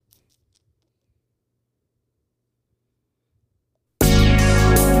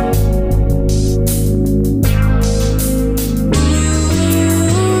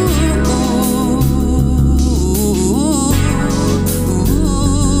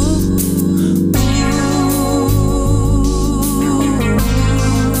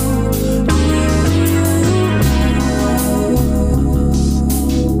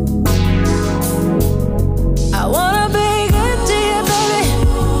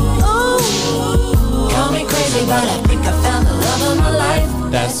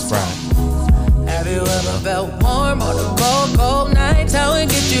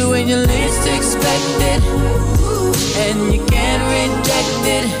perfected, and you can't reject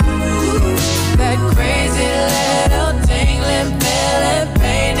it. That crazy little tingling feeling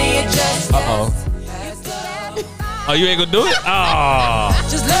pain in your chest. Oh, you ain't gonna do it? Oh.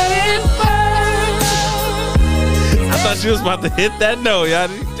 Just let it burn. I thought she was about to hit that note, y'all.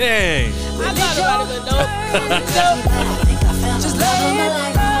 Dang. I thought about it, but no. Just let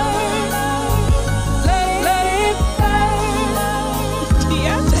it burn. Let it burn.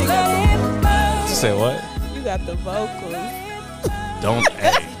 Deontay, You say what? you got the vocals. Don't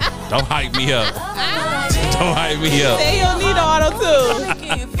hype me up. Don't hype me up. Say you don't need auto-tune.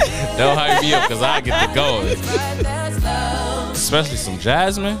 Don't hype me up because I get to going. Especially some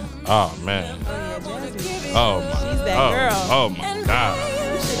Jasmine. Oh, man. Oh, my. She's that girl. Oh, my God.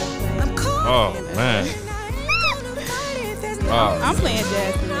 Oh, man. Oh, I'm playing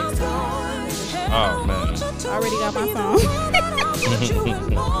Jasmine next time. oh man. I already got my phone.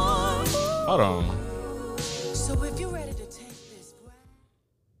 Hold on. So if you're ready to take this ride.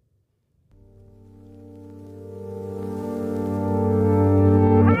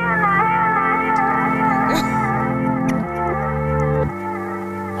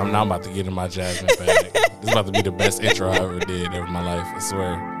 I'm about to get in my Jasmine bag. This is about to be the best intro I ever did ever in my life. I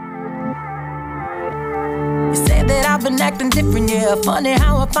swear. You said that I've been acting different, yeah. Funny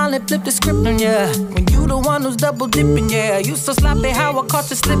how I finally flipped the script on ya. When you the one who's double dipping, yeah. You so sloppy how I caught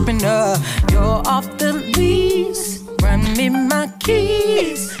you slipping, You're off the lease. Run me my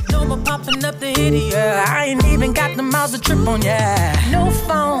keys. No more popping up the hitty, yeah. I ain't even got the miles to trip on, yeah. No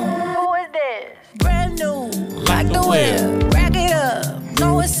phone. Who is this? Brand new. Like the whip. Rack it up.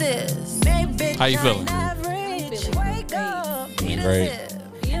 No assist. Maybe How you feeling? Wake up. Great.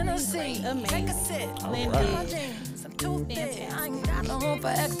 Take a sip. I'm too thick. I ain't got no room for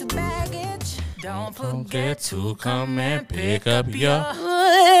extra baggage. Don't Forget to come and pick up your.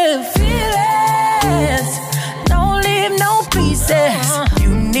 feelings. Don't leave no pieces. You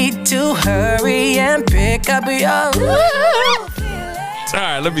need to hurry and pick up your feelings. All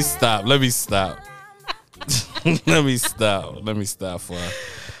right, let me stop. Let me stop for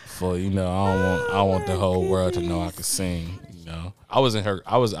you know. I don't want the whole world to know I can sing. You know, I was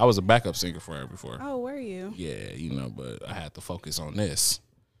a backup singer for her before. Oh, were you? Yeah, you know, but I had to focus on this.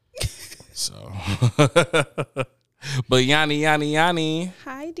 So, but Yanni. Hi,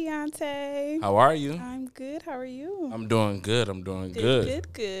 Deontay. How are you? I'm good. How are you? I'm doing good.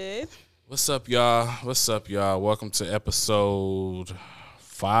 Good. What's up, y'all? Welcome to episode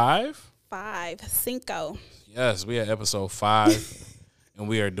 5. 5. Yes, we are episode 5, and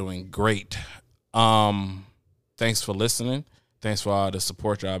we are doing great. Thanks for listening. Thanks for all the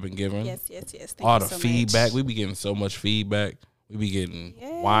support y'all been giving. Yes. Thank all you the so feedback. much. We be getting so much feedback. We be getting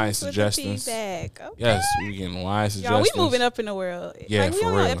wine suggestions. Feedback. Okay. Yes, we be getting wine Y'all, suggestions. we moving up in the world. Yeah, like, we for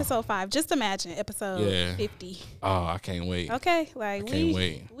on real. episode 5. Just imagine episode 50. Oh, I can't wait. Okay, like can't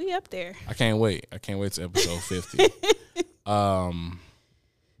wait. We up there. I can't wait to episode 50.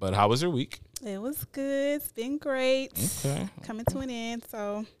 But how was your week? It was good. It's been great. Okay. Coming to an end.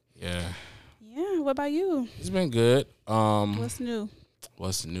 So Yeah. What about you? It's been good. What's new?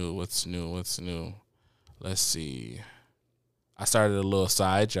 What's new? Let's see. I started a little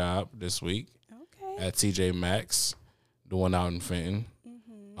side job this week at TJ Maxx, the one out in Fenton.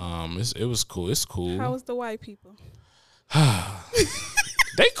 It was cool. It's cool. How was the white people?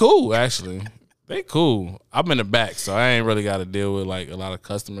 They cool, actually. They cool. I'm in the back, so I ain't really got to deal with like a lot of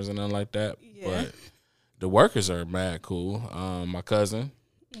customers and nothing like that. Yeah. But the workers are mad cool. My cousin,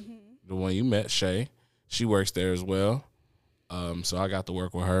 the one you met, Shay, she works there as well. So I got to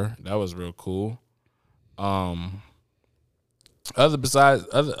work with her. That was real cool. Other than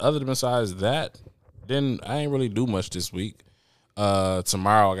besides that, then I ain't really do much this week.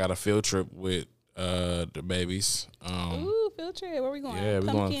 Tomorrow I got a field trip with the babies. Ooh, field trip. Where we going? Yeah, we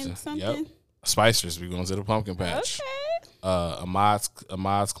going to something? Spicers. We going to the pumpkin patch. Okay.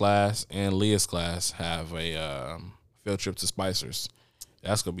 Ahmad's class and Leah's class have a field trip to Spicers.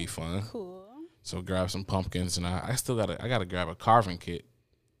 That's gonna be fun. Cool. So grab some pumpkins, and I gotta grab a carving kit.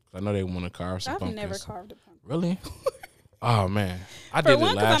 I know they want to carve some pumpkins. I've never carved a pumpkin. Really? Oh man, I did it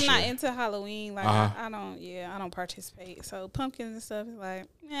last year. I'm not into Halloween. Like I don't participate. So pumpkins and stuff is like,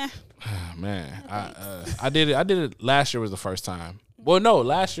 Man, I did it. I did it last year. Was the first time. Well, no,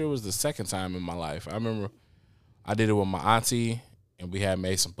 last year was the second time in my life. I remember I did it with my auntie, and we had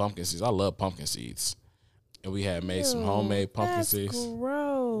made some pumpkin seeds. I love pumpkin seeds, and we had made some homemade pumpkin seeds.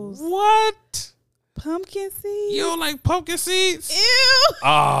 Gross. What? Pumpkin seeds? You don't like pumpkin seeds? Ew.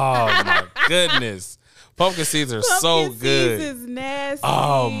 Oh my goodness. Pumpkin seeds are so good. Pumpkin seeds is nasty.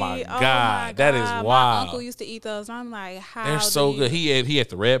 Oh my God. That is wild. My uncle used to eat those. I'm like, how? They're so good. He ate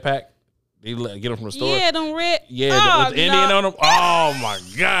the red pack. They get them from the store. Yeah, them red. Yeah, with Indian on them. Oh my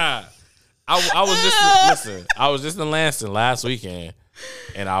God. I was just in Lansing last weekend,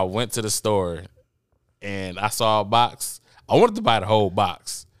 and I went to the store, and I saw a box. I wanted to buy the whole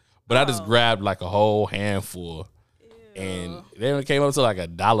box, but I just grabbed like a whole handful. Ew. And they only came up to like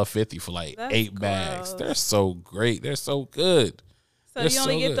 $1.50 for like 8 bags. They're so great. They're so good. So you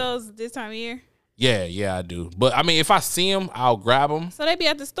only get those this time of year? Yeah, I do. But I mean, if I see them, I'll grab them. So they be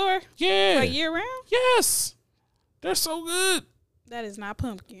at the store? Yeah. Like year round? Yes. They're so good. That is not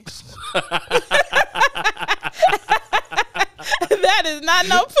pumpkin. That is not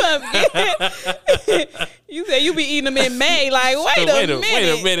no pumpkin. You said you be eating them in May. Like, wait a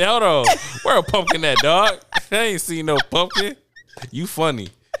minute. Hold on. Where a pumpkin at, dog? I ain't seen no pumpkin. You funny.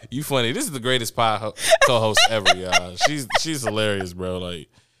 This is the greatest pie co-host ever, y'all. She's hilarious, bro. Like,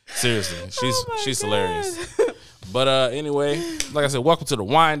 seriously, she's hilarious. But anyway, like I said, welcome to the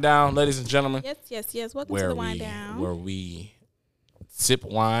Wine Down, ladies and gentlemen. Yes. Welcome to the Wine Down, where we sip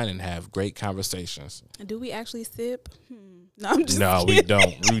wine and have great conversations. And do we actually sip? No, I'm just kidding. We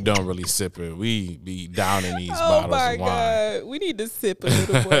don't. We don't really sip it. We be downing these bottles of wine. Oh my God, we need to sip a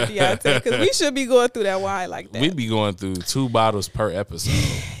little more, Deontay, because we should be going through that wine like that. We be going through 2 bottles per episode.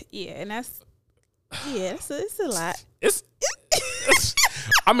 Yeah, and it's a lot. It's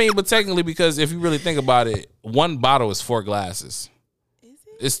I mean, but technically, because if you really think about it, 1 bottle is 4 glasses. Is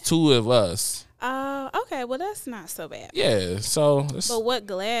it? It's 2 of us. Okay. Well, that's not so bad. Yeah. So. But what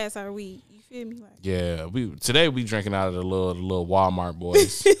glass are we? You feel me? Like, yeah. Today we drinking out of the little Walmart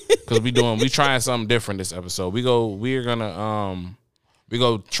boys because we trying something different this episode. We're gonna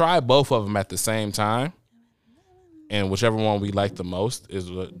try both of them at the same time, and whichever one we like the most is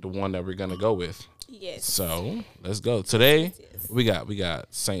the one that we're gonna go with. Yes. So let's go. Today we got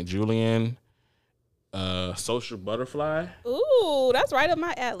St. Julian. Social Butterfly. Ooh, that's right up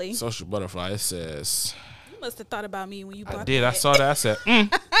my alley. Social Butterfly. It says. You must have thought about me when you bought I did. That. I saw that. I said,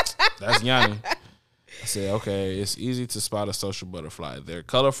 that's Yanni. I said, okay, it's easy to spot a social butterfly. They're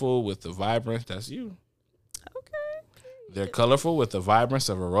colorful with the vibrance. That's you. Okay. They're colorful with the vibrance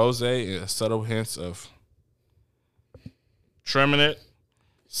of a rosé and subtle hints of treminate.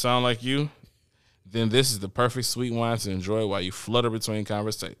 Sound like you? Then this is the perfect sweet wine to enjoy while you flutter between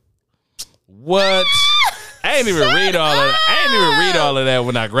conversations. What? I didn't even read all of that. I didn't even read all of that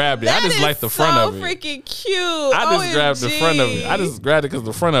when I grabbed it. I just like the front of it. So freaking cute. I just grabbed the front of it. I just grabbed it because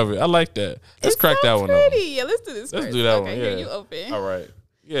the front of it. I like that. Let's crack that one open. Yeah, let's do this. Let's first. do that okay, one. Yeah. Here you open. All right.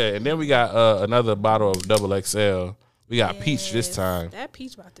 Yeah, and then we got another bottle of Double XL. We got peach this time. That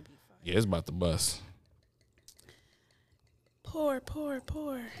peach about to be fun. Yeah, it's about to bust. Pour.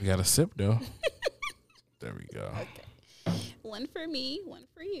 We got a sip though. There we go. Okay. One for me, one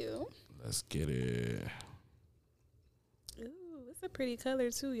for you. Let's get it. Ooh, it's a pretty color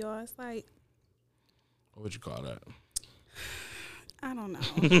too, y'all. It's like, what would you call that? I don't know.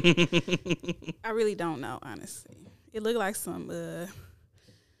 I really don't know, honestly. It looked like some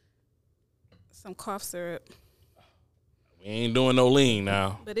cough syrup. We ain't doing no lean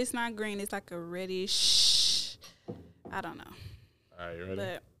now. But it's not green. It's like a reddish. I don't know. All right, you ready?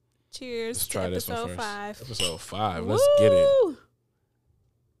 But cheers. Let's try this one episode first. 5. Episode 5. Let's get it. Oh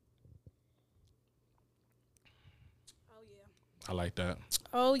yeah. I like that.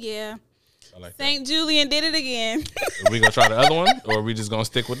 Oh yeah. I like St. Julian did it again. Are we gonna try the other one, or are we just gonna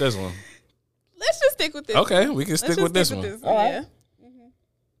stick with this one? Let's just stick with this. Okay, we can stick with this one. All right.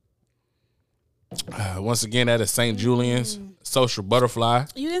 Yeah. Once again, that is St. Julian's Social Butterfly.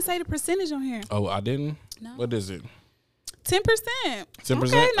 You didn't say the percentage on here. Oh, I didn't? No. What is it? 10%. 10%?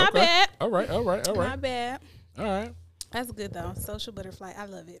 Okay, not bad. All right. Not bad. All right. That's good though. Social Butterfly. I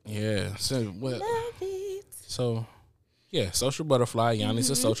love it. Yeah. So what? Love it. So, yeah, Social Butterfly. Yanni's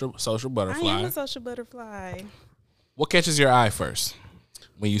a social butterfly. I am a social butterfly. What catches your eye first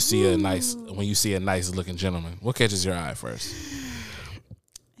when you see a nice looking gentleman? What catches your eye first?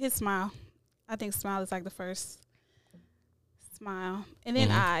 His smile. I think smile is like the first smile, and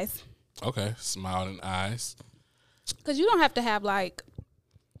then eyes. Okay, smile and eyes. Because you don't have to have like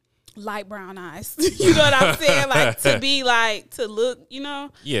light brown eyes. You know what I'm saying? Like to look, you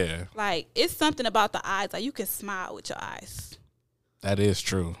know? Yeah. Like it's something about the eyes. Like you can smile with your eyes. That is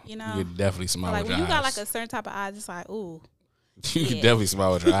true. You know? You can definitely smile like with your eyes. when you got like a certain type of eyes, it's like, ooh. You can definitely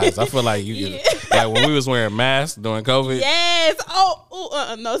smile with your eyes. I feel like you can, like when we was wearing masks during COVID. Yes.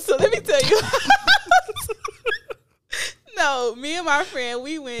 No. So let me tell you. No, me and my friend,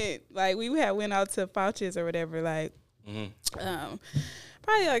 we went out to Fauci's or whatever, like,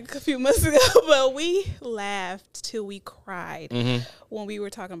 probably like a few months ago, but we laughed till we cried when we were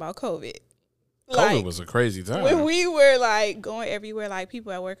talking about COVID. COVID was a crazy time. When we were like going everywhere, like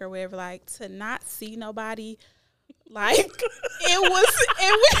people at work or whatever, like to not see nobody, like it was,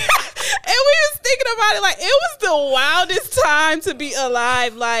 and we was thinking about it, like it was the wildest time to be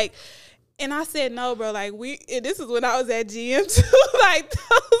alive, like. And I said, no, bro, like and this is when I was at GM too, like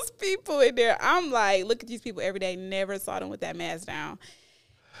those people in there, I'm like, look at these people every day, never saw them with that mask down.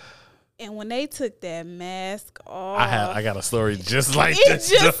 And when they took that mask off, I got a story just like it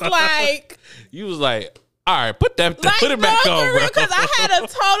this. just like You was like, all right, put it like, back on, bro. Because I had a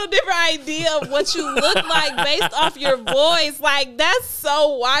total different idea of what you look like based off your voice. Like, that's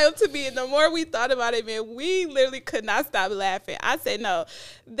so wild to me. And the more we thought about it, man, we literally could not stop laughing. I said, no,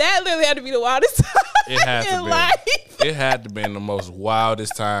 that literally had to be the wildest time in life. It had to be the most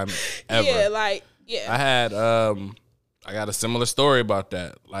wildest time ever. Yeah, like, yeah. I had I got a similar story about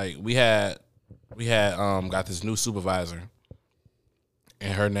that. Like we had got this new supervisor.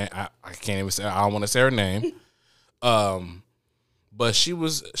 And her name, I can't even say. I don't want to say her name, but she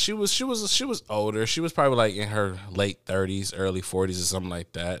was older. She was probably like in her late 30s, early 40s, or something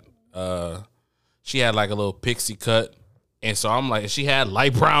like that. She had like a little pixie cut, and so I'm like, she had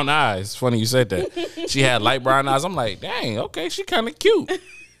light brown eyes. Funny you said that. She had light brown eyes. I'm like, dang, okay, she kind of cute.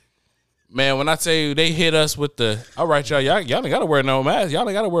 Man, when I tell you they hit us with the, all right, y'all ain't gotta wear no mask. Y'all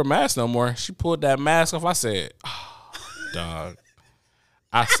ain't gotta wear masks no more. She pulled that mask off. I said, oh, dog.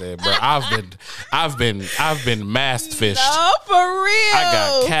 I said, bro, I've been masked fished. No, for real. I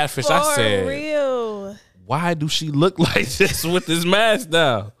got catfished. I said, for real. Why do she look like this with this mask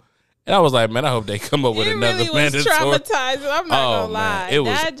now? And I was like, man, I hope they come up with another really mandatory. was traumatizing. I'm not gonna lie. Man, it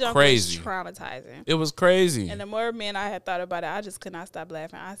was that jump crazy. Was traumatizing. It was crazy. And the more men I had thought about it, I just could not stop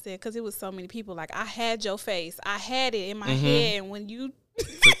laughing. I said, because it was so many people. Like, I had your face. I had it in my head. And when you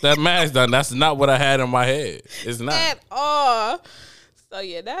took that mask down, that's not what I had in my head. It's not. At all. So,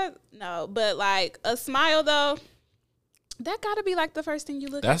 yeah, no. But, like, a smile, though, that got to be, like, the first thing you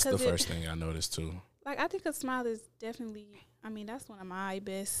look That's at. That's the first thing I noticed, too. Like, I think a smile is definitely, I mean, that's one of my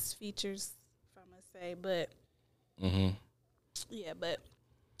best features, if I must say. But, yeah, but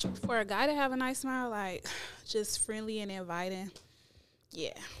for a guy to have a nice smile, like, just friendly and inviting,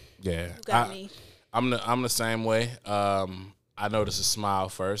 yeah. Yeah. You got me. I'm the same way. I notice a smile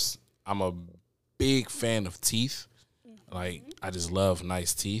first. I'm a big fan of teeth. Like, I just love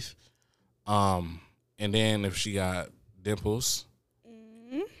nice teeth. And then if she got dimples,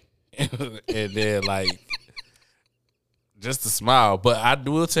 and then, like, just a smile. But I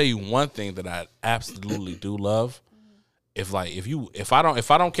will tell you one thing that I absolutely do love. If I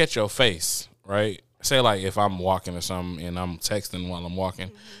don't catch your face, right? Say, like, if I'm walking or something and I'm texting while I'm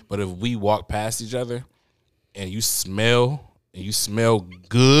walking, but if we walk past each other and you smell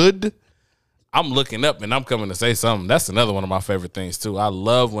good, I'm looking up and I'm coming to say something. That's another one of my favorite things too. I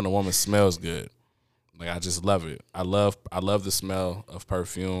love when a woman smells good. Like, I just love it. I love the smell of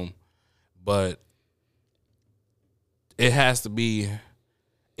perfume, but it has to be.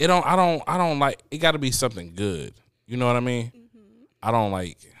 I don't like. It got to be something good. You know what I mean? I don't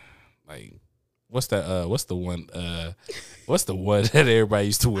like. What's that? What's the one? What's the one that everybody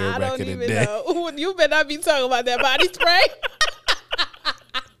used to wear back in the day? Know. You better not be talking about that body spray.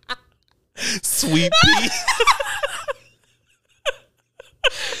 Sweet pea.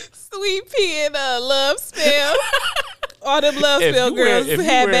 Sweet pea and love spell. All them love spell girls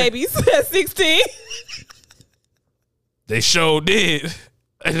had babies at 16. They sure did.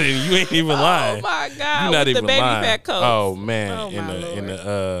 And then you ain't even lying. Oh my God. You're not even the baby lying. fat coats. Oh man.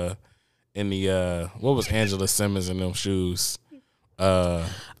 Oh, in the what was Angela Simmons in them shoes? Yeah.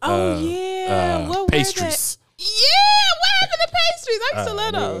 What pastries. Yeah, what happened to pastries? I used to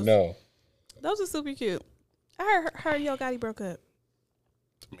love those. No. Those are super cute. I heard Yo Gotti broke up.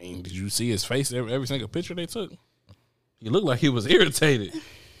 I mean, did you see his face every single picture they took? He looked like he was irritated.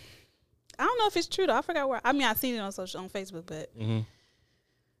 I don't know if it's true though. I forgot where. I mean, I seen it on Facebook, but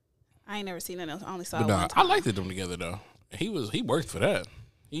I ain't never seen it. I only saw it one time. I liked them together though. He worked for that.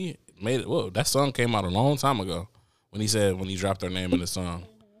 He made it. Whoa, that song came out a long time ago when he dropped their name in the song,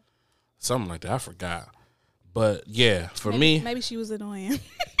 something like that. I forgot. But yeah, for me, maybe she was annoying.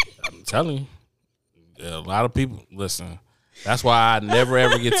 I'm telling you, a lot of people listen. That's why I never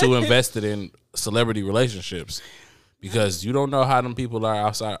ever get too invested in celebrity relationships, because you don't know how them people are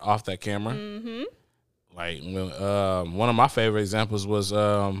off that camera. Like one of my favorite examples was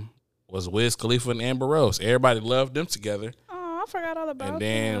Wiz Khalifa and Amber Rose. Everybody loved them together. Oh, I forgot all about. And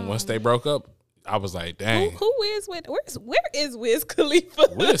then them. Once they broke up, I was like, dang. Who is with? Where is Wiz Khalifa?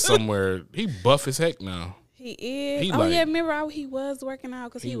 Wiz somewhere. He buff as heck now. He is. Remember how he was working out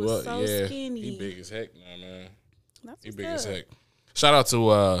because he was so skinny. He big as heck now, man. That's he big as heck. Shout out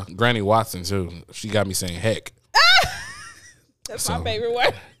to Granny Watson too. She got me saying heck. That's my favorite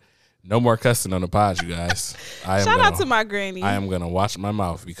word. No more cussing on the pod, you guys. Shout out to my granny. I am gonna watch my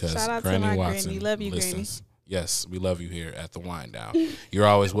mouth because Shout out Granny to my Watson granny. Love you, listens. Yes, we love you here at the Wind Down. You're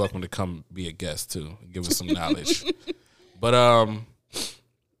always welcome to come be a guest too. Give us some knowledge. But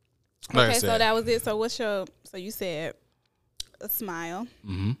like I said, so that was it. So so you said a smile.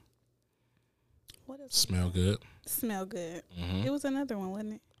 Mm-hmm. What else? Smell good. Smell good. Mm-hmm. It was another one,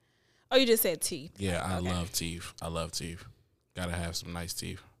 wasn't it? Oh, you just said teeth. Yeah, I love teeth. I love teeth. Gotta have some nice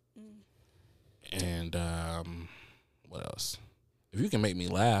teeth. And what else? If you can make me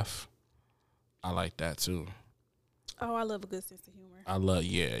laugh, I like that too. Oh, I love a good sense of humor.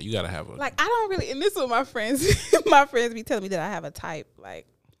 You gotta have a I don't really, and this is what my friends be telling me that I have a type, and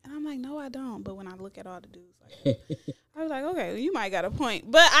I'm like, no, I don't. But when I look at all the dudes, I was like, okay, well, you might got a point,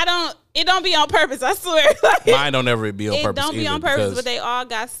 but it don't be on purpose. I swear. Mine don't ever be on purpose. It don't be on purpose, but they all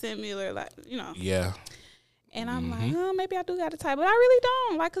got similar, Yeah. And I'm like, oh, maybe I do got a type, but I really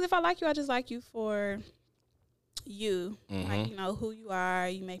don't. Because if I like you, I just like you for you. Who you are.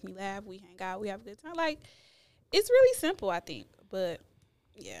 You make me laugh. We hang out. We have a good time. It's really simple, I think. But,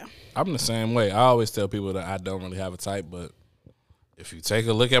 yeah. I'm the same way. I always tell people that I don't really have a type, but if you take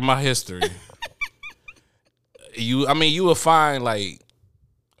a look at my history, you will find, I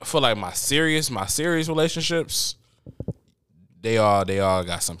feel like my serious relationships, they all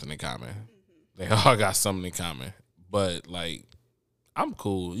got something in common. They all got something in common, but I'm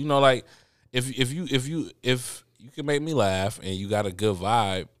cool. If you can make me laugh and you got a good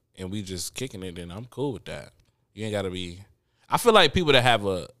vibe and we just kicking it, then I'm cool with that. You ain't gotta be. I feel like people that have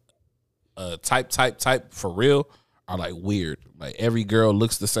a type for real are weird. Every girl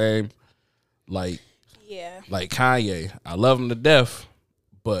looks the same. Yeah. Like Kanye, I love him to death,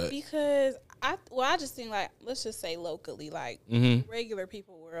 but because I just think let's just say locally, regular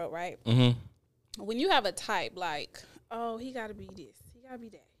people world, right? Mm-hmm. When you have a type, oh, he got to be this, he got to be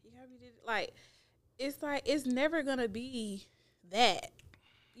that, he got to be this, it's never going to be that.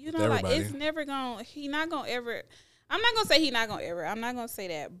 It's never going to, I'm not going to say he not going to ever, I'm not going to say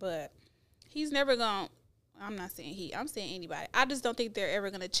that, but he's never going to, I'm not saying I'm saying anybody. I just don't think they're ever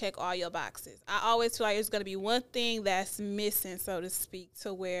going to check all your boxes. I always feel like there's going to be one thing that's missing, so to speak,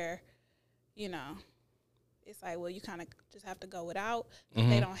 to where, it's well, you kind of just have to go without.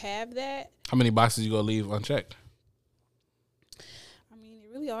 They don't have that. How many boxes you gonna leave unchecked? I mean, it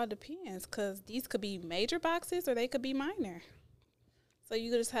really all depends because these could be major boxes or they could be minor. So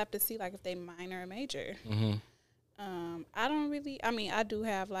you just have to see if they minor or major. Mm-hmm. I don't really. I mean, I do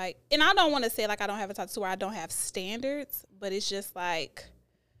have and I don't want to say I don't have a tattoo where I don't have standards, but it's just I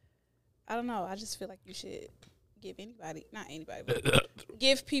don't know. I just feel like you should give not anybody, but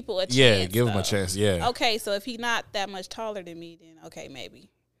give people a chance. Yeah, give them a chance. Yeah. Okay, so if he's not that much taller than me, then okay, maybe.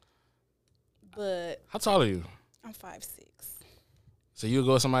 But how tall are you? I'm 5'6". So you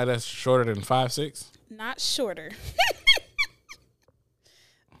go with somebody that's shorter than 5'6"? Not shorter.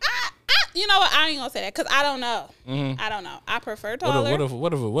 You know what? I ain't gonna say that because I don't know. Mm-hmm. I don't know. I prefer taller.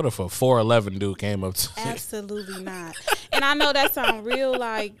 What if a 4'11" dude came up to Absolutely not. And I know that sounds real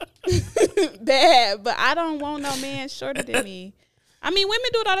bad, but I don't want no man shorter than me. I mean, women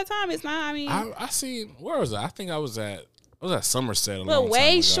do it all the time. It's not. I mean, I see. Where was I? I think I was at Somerset. But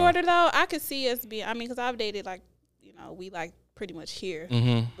way shorter though. I could see us being. I mean, because I've dated we pretty much here.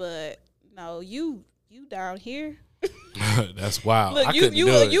 Mm-hmm. But no, you down here. That's wild. Look,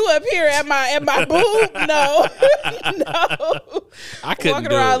 you up here at my boob? No, no. I couldn't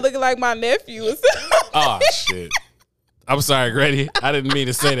walking around looking like my nephew. Oh shit! I'm sorry, Grady. I didn't mean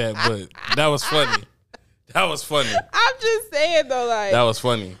to say that, but that was funny. That was funny. I'm just saying though, that was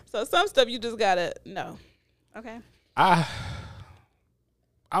funny. So some stuff you just gotta know. Okay. I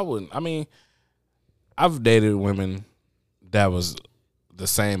wouldn't. I mean, I've dated women that was the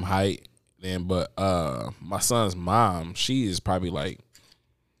same height. But my son's mom, she is probably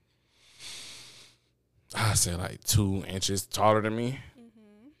I say 2 inches taller than me,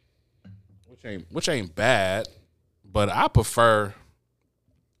 which ain't bad. But I prefer.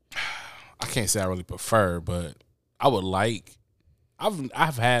 I can't say I really prefer, but I would like.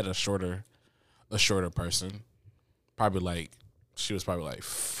 I've had a shorter person, probably she was probably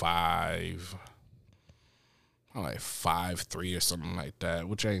 5. I'm 5'3" or something like that,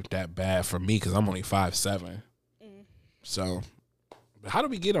 which ain't that bad for me because I'm only 5'7". So, how do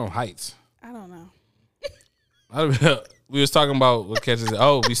we get on heights? I don't know. We was talking about what catches.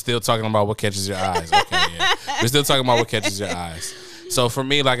 Oh, we still talking about what catches your eyes. Okay, yeah, we're still talking about what catches your eyes. So for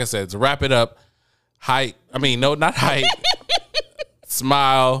me, like I said, to wrap it up, height. I mean, no, not height.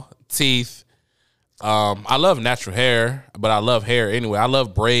 Smile, teeth. I love natural hair, but I love hair anyway. I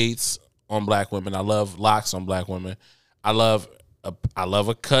love braids on black women. I love locks on black women. I love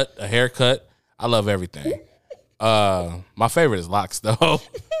a cut, a haircut. I love everything. My favorite is locks though.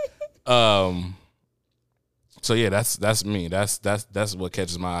 So yeah, that's me. That's what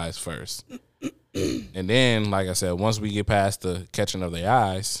catches my eyes first. And then, like I said, once we get past the catching of their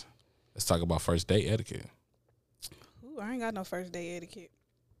eyes, let's talk about first date etiquette. Ooh, I ain't got no first date etiquette.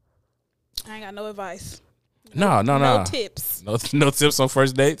 I ain't got no advice. No tips. No tips on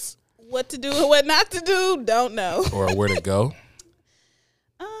first dates. What to do and what not to do, don't know. Or where to go.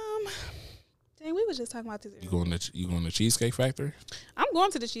 Dang, we was just talking about this. You going to Cheesecake Factory? I'm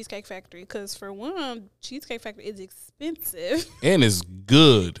going to the Cheesecake Factory because for one, Cheesecake Factory is expensive And it's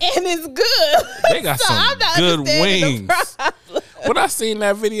good. and it's good. They got some good wings. When I seen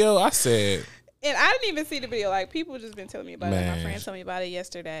that video, I said, and I didn't even see the video. Like, people just been telling me about it. Man. My friend told me about it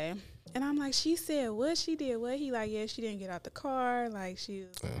yesterday. And I'm like, she said what she did? What? He like, yeah, she didn't get out the car. Like, she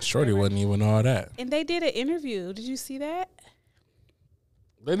was Shorty wasn't even all that. And they did an interview. Did you see that?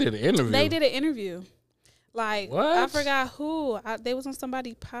 They did an interview. Like, What? I forgot who. They was on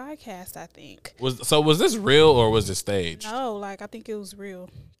somebody's podcast, I think. Was this real or was it staged? No, like, I think it was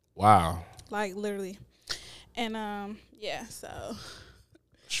real. Wow. Like, literally. And, yeah, so.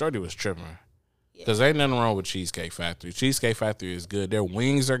 Shorty was tripping. Because ain't nothing wrong with Cheesecake Factory. Cheesecake Factory is good. Their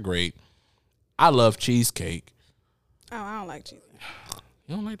wings are great. I love cheesecake. Oh, I don't like cheesecake.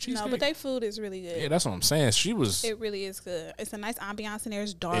 You don't like cheesecake? No, but their food is really good. Yeah, that's what I'm saying. It really is good. It's a nice ambiance in there.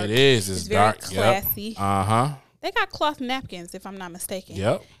 It's dark. It is. It's very dark. classy. Yep. Uh-huh. They got cloth napkins, if I'm not mistaken.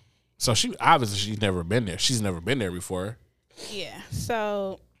 Yep. So she's never been there. She's never been there before. Yeah.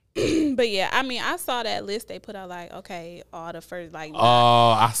 So, but yeah, I mean, I saw that list they put out. Like, okay, all the first like. Oh,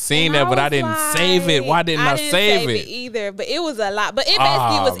 I seen that, but I didn't save it. Why didn't I save it? Either? But it was a lot. But it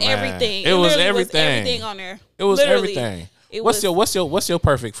basically was everything. It was literally everything. Was everything on there. It was Literally. everything. What's your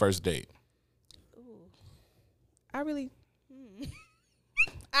perfect first date? I really,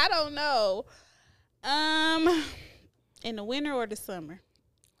 I don't know. In the winter or the summer?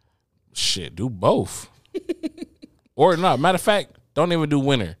 Shit, do both. Or not. Matter of fact, don't even do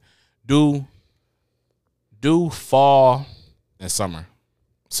winter. Do fall and summer.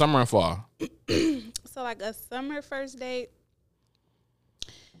 Summer and fall. So like a summer first date,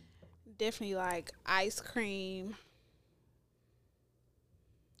 definitely like ice cream,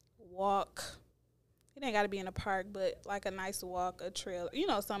 walk. It ain't got to be in a park, but like a nice walk, a trail,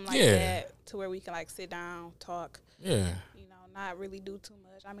 something like that, to where we can like sit down, talk. Yeah. Not really do too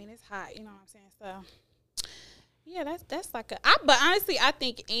much. I mean, it's hot, you know what I'm saying? So, yeah, that's like but honestly, I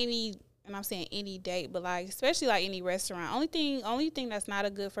think any date, but like, especially like any restaurant, only thing that's not a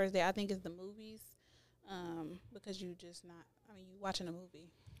good first date, I think, is the movies. Because you watching a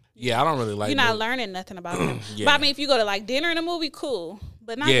movie. Yeah, I don't really like You're not learning nothing about them. Yeah. But I mean, if you go to like dinner in a movie, cool.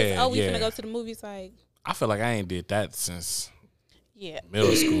 But not just, we finna go to the movies, like. I feel like I ain't did that since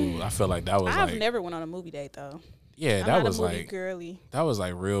middle school. I feel like that was I've never went on a movie date though. Yeah, I'm not a movie girly. That was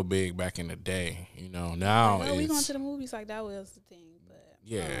like real big back in the day. Now we going to the movies, like that was the thing. But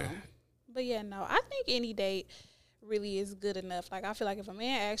but yeah, no, I think any date really is good enough. Like, I feel like if a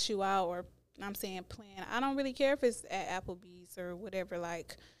man asks you out, or I'm saying plan, I don't really care if it's at Applebee's or whatever.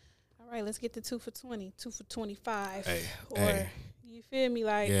 Like, all right, let's get the 2 for $20, 2 for $25, you feel me?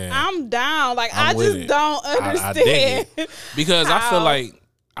 Like, I'm down. Like, I just don't understand. Because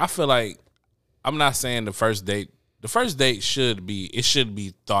I feel like I'm not saying the first date. The first date should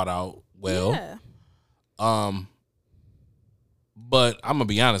be thought out well. Yeah. But I'm gonna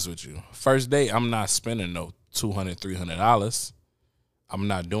be honest with you. First date, I'm not spending no $200, $300. I'm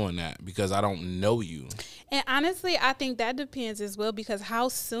not doing that because I don't know you. And honestly, I think that depends as well, because how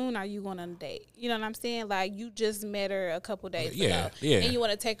soon are you going on a date? You know what I'm saying? Like, you just met her a couple days ago. Yeah. And you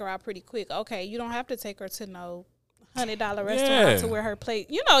want to take her out pretty quick. Okay, you don't have to take her to no $100 restaurant to where her plate,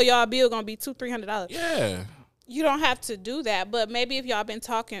 y'all bill going to be $200, $300. Yeah. You don't have to do that, but maybe if y'all been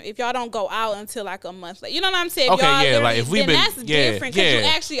talking, if y'all don't go out until like a month later, you know what I'm saying? Okay, like if we've been, that's different, because you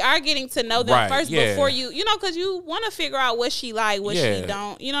actually are getting to know them first before you, because you want to figure out what she like, what she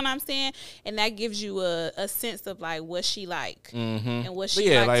don't, you know what I'm saying? And that gives you a sense of like what she like and what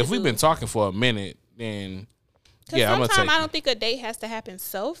she like. Like if we've been talking for a minute, then I'm gonna take. Sometimes I don't think a date has to happen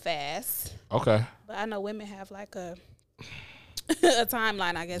so fast. Okay. But I know women have like a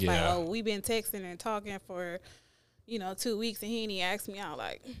timeline, I guess. Like, we've been texting and talking for 2 weeks, and he ain't even asked me out.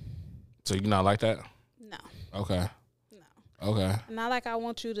 Like, so you not like that? No. Okay. No. Okay. Not like I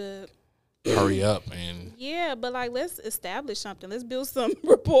want you to hurry up and yeah, but like let's establish something. Let's build some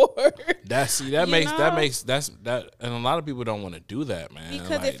rapport. that makes and a lot of people don't want to do that, man.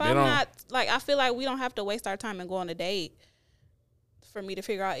 Because like, if I'm not like, I feel like we don't have to waste our time and go on a date for me to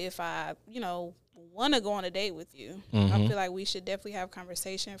figure out if I, want to go on a date with you. I feel like we should definitely have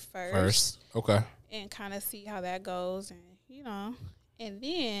conversation first. Okay. And kind of see how that goes, and and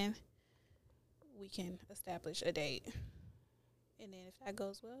then we can establish a date. And then if that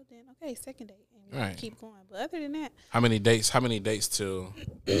goes well, then okay, second date, and we can keep going. But other than that, how many dates till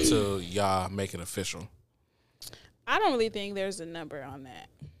y'all make it official? I don't really think there's a number on that.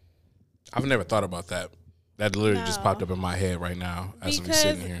 I've never thought about that. That literally just popped up in my head right now as we're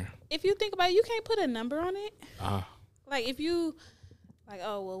sitting here. If you think about it, you can't put a number on it. Like if you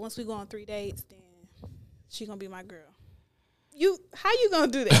once we go on 3 dates, then she gonna be my girl. How you gonna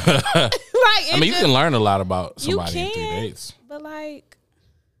do that? You can learn a lot about somebody in 3 dates. But I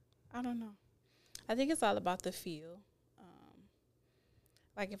don't know. I think it's all about the feel.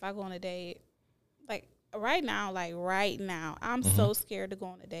 Like if I go on a date, like right now, I'm so scared to go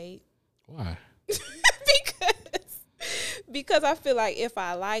on a date. Why? because I feel like if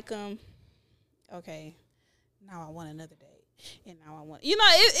I like them, okay, now I want another date, and now I want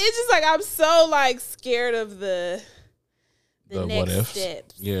it's just like I'm so scared of the next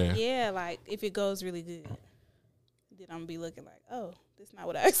steps. Yeah, like if it goes really good, then I'm gonna be looking like, oh, this is not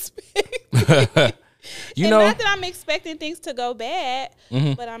what I expect. Not that I'm expecting things to go bad,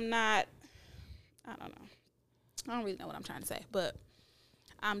 but I'm not. I don't know. I don't really know what I'm trying to say, but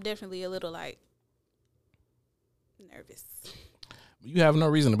I'm definitely a little nervous. You have no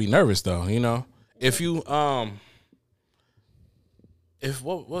reason to be nervous though, If you what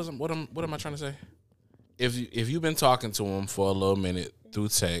am I trying to say? If you've been talking to him for a little minute through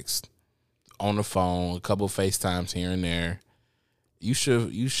text, on the phone, a couple of FaceTimes here and there, you should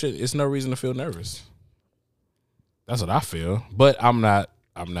it's no reason to feel nervous. That's what I feel. But I'm not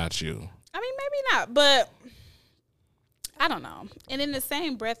you. I mean, maybe not, but I don't know. And in the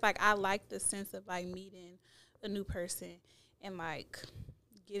same breath, I like the sense of meeting a new person and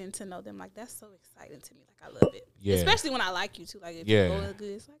getting to know them. That's so exciting to me. I love it. Yeah. Especially when I like you too. If you go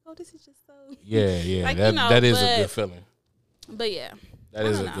good, it's oh, this is just so. Yeah. That is a good feeling. But yeah. That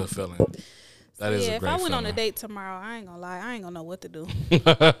is a good feeling. That is a great feeling. If I went on a date tomorrow, I ain't gonna lie, I ain't gonna know what to do. I'm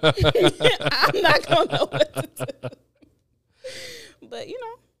not gonna know what to do. But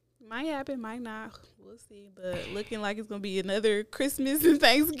might happen, might not. We'll see. But looking like it's gonna be another Christmas and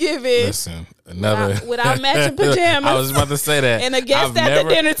Thanksgiving. Listen, without matching pajamas. I was about to say that. And a guest at the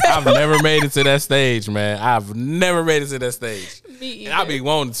dinner table. I've never made it to that stage, man. I've never made it to that stage. Me either. And I be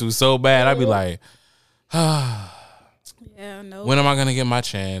wanting to so bad. I'd be like, yeah, no. When am I gonna get my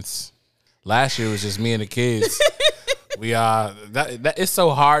chance? Last year was just me and the kids. We it's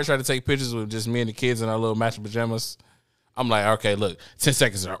so hard trying to take pictures with just me and the kids in our little matching pajamas. I'm like, okay, look, 10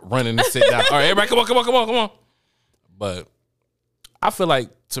 seconds running and sit down. All right, everybody, come on. But I feel like,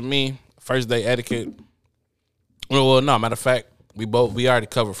 to me, first day etiquette. Well, no, matter of fact, we already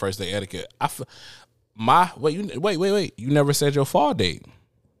covered first day etiquette. Wait. You never said your fall date.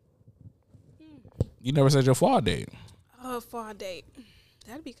 You never said your fall date. Oh, fall date.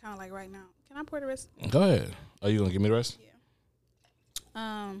 That'd be kind of right now. Can I pour the rest? Go ahead. Are you gonna give me the rest?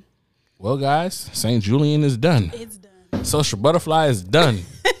 Yeah. Well, guys, St. Julian is done. It's done. Social Butterfly is done.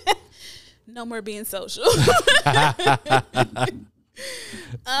 No more being social. I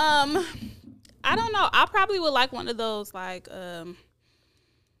don't know. I probably would like one of those I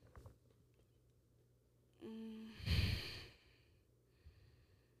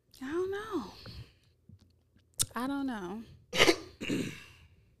don't know.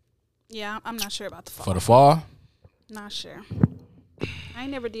 Yeah, I'm not sure about the fall. For the fall? Not sure. I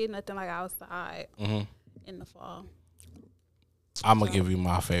ain't never did nothing outside in the fall. I'm going to give you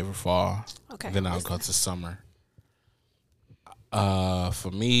my favorite fall. Okay. Then I'll go to summer.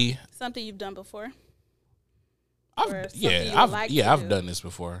 For me. Something you've done before? I've done this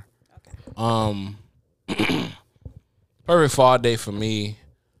before. Okay. Perfect fall day for me.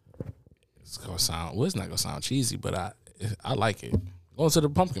 It's not gonna sound cheesy, but I like it. Going to the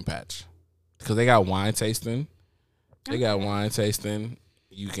pumpkin patch because they got wine tasting.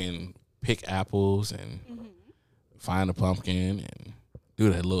 You can pick apples and find a pumpkin and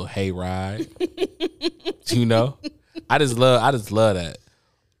do that little hay ride. I just love that.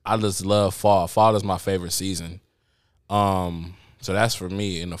 I just love fall. Fall is my favorite season. So that's for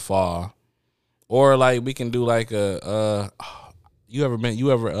me in the fall. Or we can do you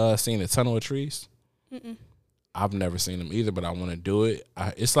ever seen a tunnel of trees? Mm-mm. I've never seen them either, but I want to do it.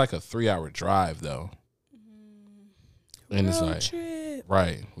 It's like a 3-hour drive though. And it's Road like, trip.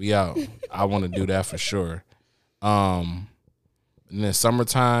 right, we out. I want to do that for sure. And then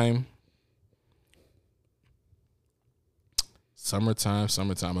summertime,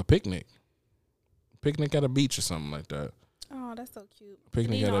 a picnic at a beach or something like that. Oh, that's so cute.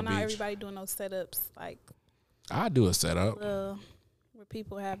 Picnic at a not beach. everybody doing those setups like I do a setup. where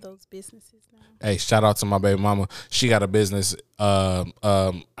people have those businesses now. Hey, shout out to my baby mama. She got a business. I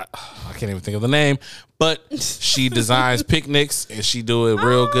can't even think of the name, but she designs picnics and she do a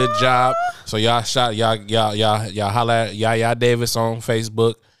real good job. So y'all holla at Yaya Davis on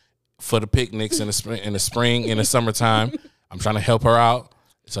Facebook for the picnics in the spring, in the summertime. I'm trying to help her out.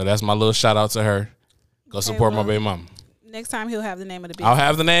 So that's my little shout out to her. Go support my baby mama. Next time he'll have the name of the business. I'll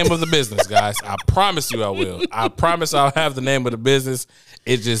have the name of the business, guys. I promise you I will. I promise I'll have the name of the business.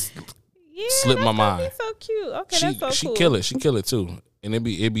 It just slipped my mind. So cute. Okay, that's so she cool. kill it. She kill it too, and it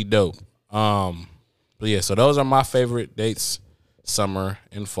be dope. But yeah, so those are my favorite dates: summer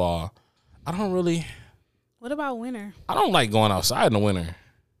and fall. What about winter? I don't like going outside in the winter.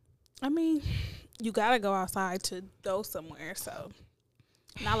 I mean, you gotta go outside to go somewhere, so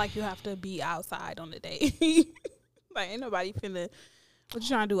not like you have to be outside on the day. Like ain't nobody finna. What you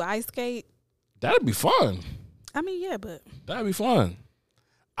trying to do? Ice skate? That'd be fun. I mean, yeah, but That'd be fun.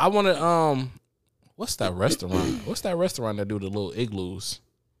 I want to. What's that restaurant? What's that restaurant that do the little igloos?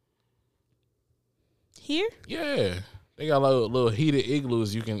 here, Yeah, they got little heated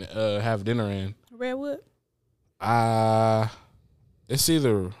igloos you can have dinner in. Redwood.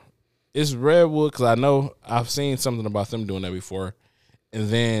 It's Redwood because I know I've seen something about them doing that before, and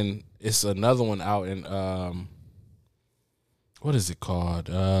then it's another one out in what is it called?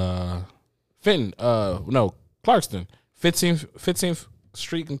 Clarkston, 15th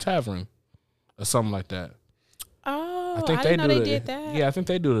Street and Tavern, or something like that. Oh, I think I didn't know they the, did that. Yeah, I think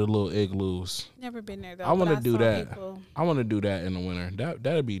they do the little igloos. Never been there though. I want to but do saw that. people. I want to do that in the winter.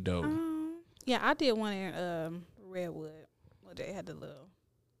 That'd be dope. Yeah, I did one in Redwood where they had the little,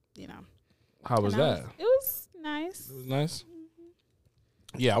 How was that? It was nice. It was nice.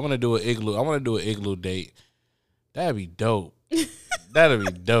 Yeah, I want to do an igloo. I want to do an igloo date. That'd be dope. That'd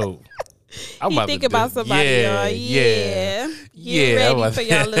be dope. I'm You think about somebody, y'all. Yeah. Get ready for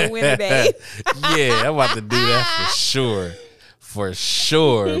y'all little winter day. Yeah, I'm about to do that for sure. For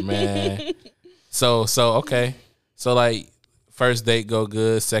sure, man. So okay. So like first date go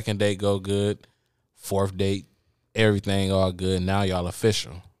good, second date go good, fourth date, everything all good. Now y'all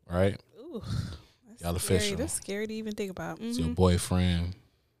official, right? Ooh, Y'all scary. official. That's scary to even think about. It's your boyfriend.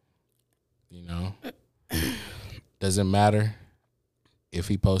 Does it matter if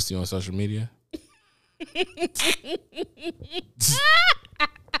he posts you on social media?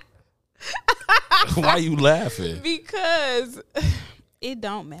 Why you laughing? Because it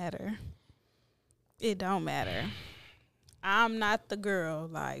don't matter. It don't matter. I'm not the girl.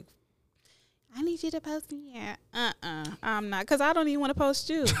 Like, I need you to post me here. I'm not, because I don't even want to post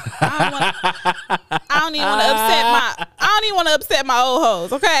you. I don't even want to upset my old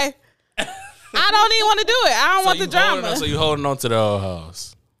hoes. Okay. I don't even want to do it. I don't want the drama. So you holding on to the old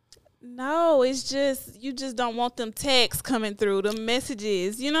house? No, it's just you just don't want them texts coming through, the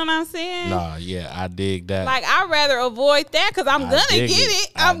messages. You know what I'm saying? Nah, yeah, I dig that. Like, I'd rather avoid that because I'm gonna get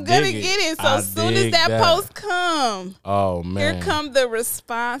it. I'm gonna get it. So as soon as that post come, oh man, here come the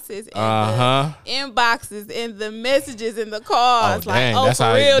responses and the inboxes and the messages and the calls. Dang, like,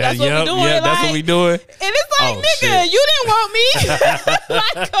 for real, that's what we doing. Yeah, that's what we doing. And it's like, nigga, shit. you didn't want me.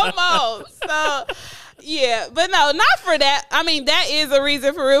 Like, come on. So. Yeah, but no, not for that. I mean, that is a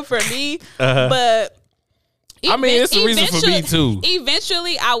reason for real for me. But I mean, it's a reason for me too.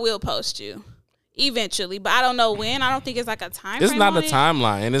 Eventually, I will post you. Eventually, but I don't know when. I don't think it's like a time. It's not a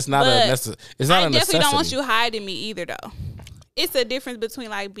timeline, and it's not a necessity. It's not a necessity. I definitely don't want you hiding me either, though. It's a difference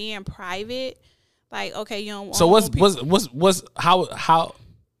between like being private. Like, okay, you don't want. So what's how?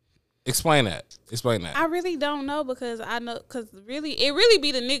 Explain that. Explain that. I really don't know because it really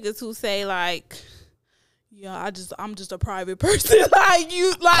be the niggas who say like. Yeah, I'm just a private person. Like,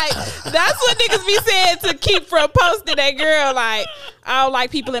 you, like, that's what niggas be saying to keep from posting that girl. Like, I don't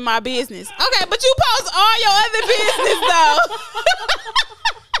like people in my business. Okay, but you post all your other business,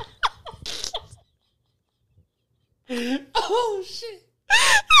 though. Oh, shit.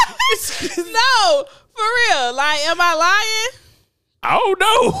 No, for real. Like, am I lying? I don't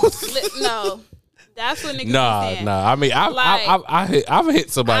know. No. That's what niggas be saying. Nah. I mean, I've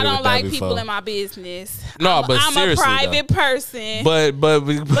hit somebody. I don't with like that people before. in my business. No, but I'm seriously, a private person.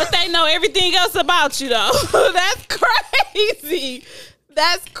 But they know everything else about you though. That's crazy.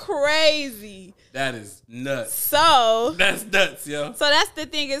 That's crazy. That is nuts. So That's nuts, yo. So that's the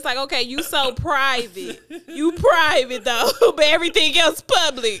thing. It's like, okay, you so private. You private though, but everything else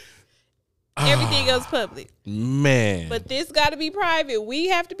public. Everything else public. Man. But this got to be private. We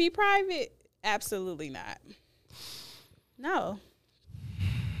have to be private? Absolutely not. No.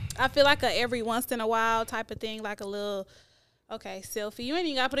 I feel like a every once in a while type of thing, like a little, okay, selfie. You ain't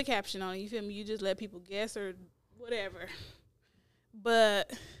even got to put a caption on it. You feel me? You just let people guess or whatever.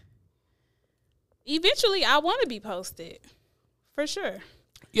 But eventually I want to be posted. For sure.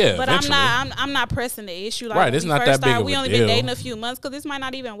 Yeah, but eventually. I'm not pressing the issue. Like right, it's not that big of a we only deal. been dating a few months because this might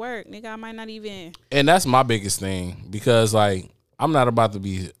not even work, nigga. I might not even. And that's my biggest thing because, like, I'm not about to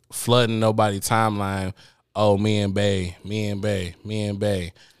be flooding nobody's timeline. Oh, me and Bay.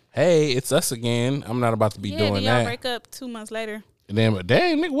 Hey, it's us again. I'm not about to be doing then that. y'all break up 2 months later. And then, but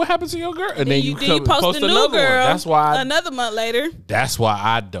dang, nigga, what happened to your girl? And then you post a new another girl. one. That's why. Another month later. That's why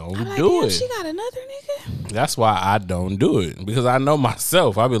I don't I'm like, do damn, it. She got another nigga. That's why I don't do it because I know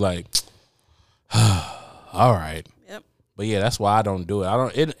myself. I'll be like, all right. Yep. But yeah, that's why I don't do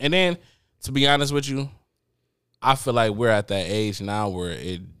it. And then, to be honest with you, I feel like we're at that age now where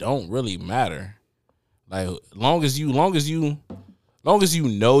it don't really matter. Like, long as you know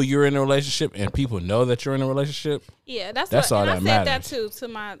you're in a relationship and people know that you're in a relationship. Yeah, that's all and that I said matters. that too to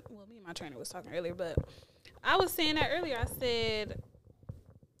me and my trainer was talking earlier, but I was saying that earlier. I said,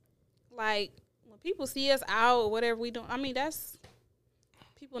 like, when people see us out or whatever we do, I mean, that's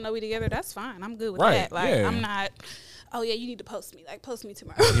people know we together. That's fine. I'm good with Right, that. Like, yeah. I'm not. Oh yeah, you need to post me. Like, post me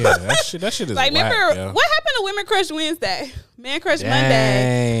tomorrow. Yeah, that shit is like, whack, remember yo. what happened to Women Crush Wednesday, Man Crush Monday?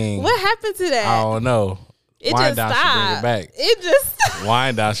 Dang. What happened to that? I don't know. It Wind just down stopped. should bring it back. It just stopped.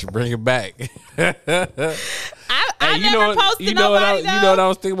 Wind down should bring it back. I never posted nobody. You know what I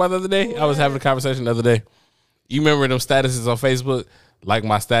was thinking about the other day? I was having a conversation the other day. You remember them statuses on Facebook? Like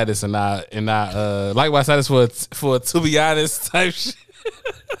my status and I like my status for to be honest type shit.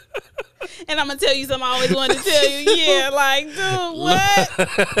 And I'm gonna tell you something I always wanted to tell you. Yeah, like, dude, what?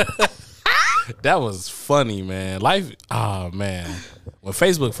 That was funny, man. Life, oh man. When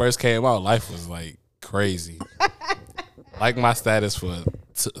Facebook first came out, life was like crazy. Like my status for they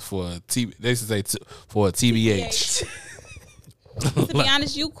used to say for a TBH. To be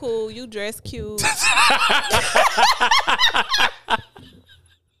honest, you cool. You dress cute.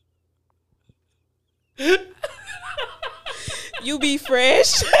 You be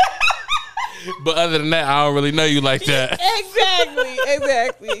fresh. But other than that, I don't really know you like that. Exactly.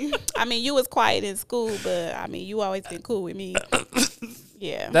 I mean, you was quiet in school, but I mean, you always been cool with me.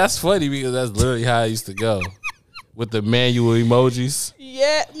 Yeah. That's funny because that's literally how I used to go. With the manual emojis.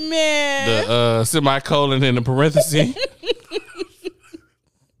 Yeah, man. The semicolon and the parenthesis.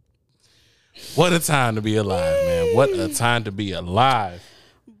 What a time to be alive, man. What a time to be alive.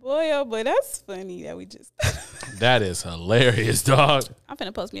 Boy, oh boy, that's funny that we just... That is hilarious, dog. I'm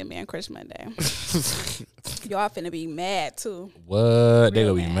finna post me a Man Crush Monday. Y'all finna be mad, too. What? They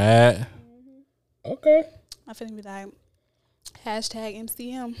gonna be mad? Okay. I'm finna be like,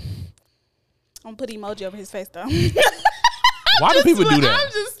 #MCM. I'm gonna put emoji over his face, though. Why do people do I'm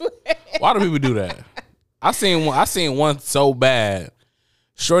that? just playing. Why do people do that? I seen one so bad.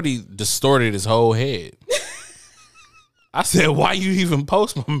 Shorty distorted his whole head. I said, why you even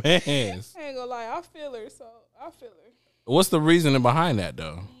post my man's? I ain't gonna lie, I feel her, so I feel her. What's the reasoning behind that,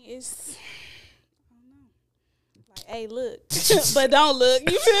 though? It's, I don't know. Like, hey, look. But don't look.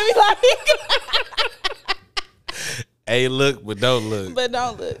 You feel me? Like, Hey, look, but don't look. but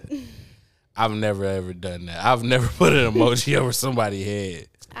don't look. I've never, ever done that. I've never put an emoji over somebody's head.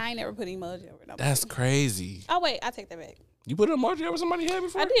 I ain't never put emoji over nobody. That's crazy. Oh, wait, I take that back. You put an emoji over somebody's head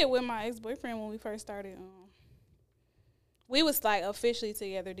before? I did with my ex-boyfriend when we first started. We was like officially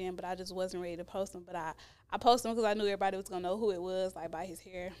together then, but I just wasn't ready to post him. But I posted him because I knew everybody was gonna know who it was, like by his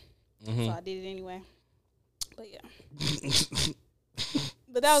hair. Mm-hmm. So I did it anyway. But yeah.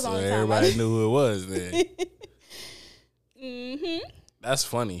 But that was So the only time. everybody knew who it was then. Mm-hmm. That's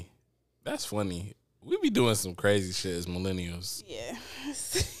funny. That's funny. We be doing some crazy shit as millennials. Yeah.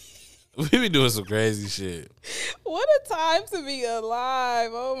 We be doing some crazy shit. What a time to be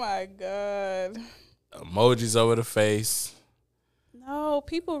alive. Oh my God. Emojis over the face. No,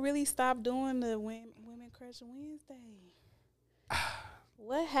 people really stopped doing the Women Crush Wednesday.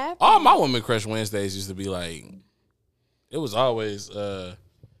 What happened? All my Women Crush Wednesdays used to be like, it was always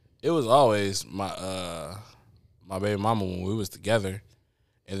my my baby mama when we was together,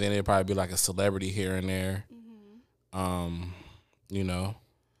 and then it'd probably be like a celebrity here and there. Mm-hmm. You know,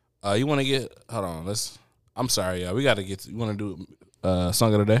 you want to get? Hold on, I'm sorry, y'all. We got to get. You want to do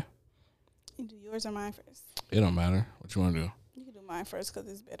song of the day? You do yours or mine first? It don't matter. What you want to do? You can do mine first because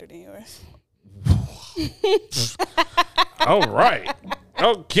it's better than yours. All right.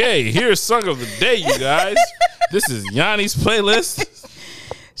 Okay, here's Song of the Day, you guys. This is Yanni's playlist.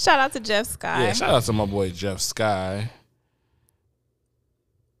 Shout out to Jeff Sky. Yeah, shout out to my boy Jeff Sky.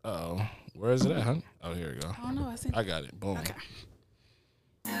 Uh-oh. Where is it at, huh? Oh, here we go. I don't know. I got it. Boom. Okay.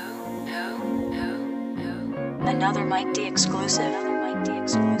 Another Mike D exclusive. Another Mike D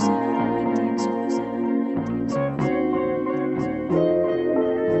exclusive. Another Mike D exclusive. Another Mike D exclusive.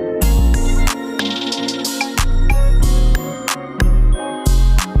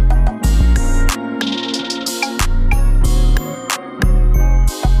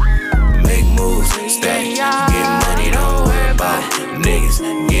 Stack, get money, don't worry about niggas.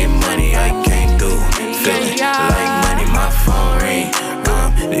 Get money, I came through. Feeling like money, my phone ring.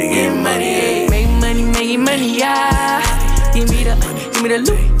 They get money, Make money, yeah. Give me the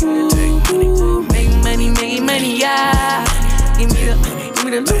loot. Make money, yeah. Give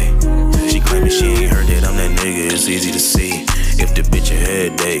me the loot. She claiming she ain't heard that I'm that nigga, it's easy to see. If the bitch a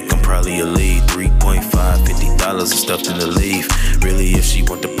headache, I'm probably a lead. 3.5, $50 stuffed in the leaf. Really, if she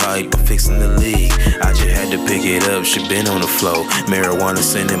want the pipe, I'm fixing the league. I just had to pick it up, she been on the flow. Marijuana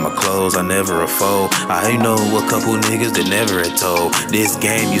sending my clothes, I never a foe. I know a couple niggas that never had told. This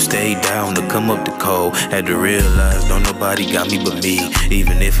game, you stay down to come up the cold. Had to realize, don't nobody got me but me.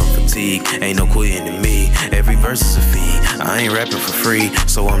 Even if I'm fatigued, ain't no quitting in me. Every verse is a fee, I ain't rapping for free.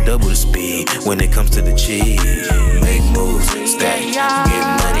 So I'm double the speed when it comes to the cheese. Make moves, stack,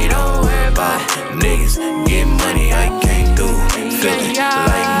 get money, don't worry about niggas. Get money, I came through. Feeling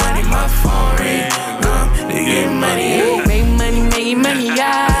like money, my phone ring. They get money, Make money,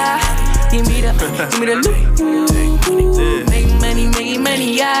 yeah. Give me the loot. Make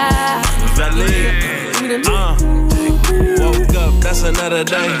money, yeah. Give me the loot. Woke up, that's another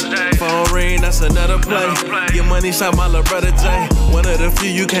day. Phone ring, that's another play. Get money, shot my little brother Jay. One of the few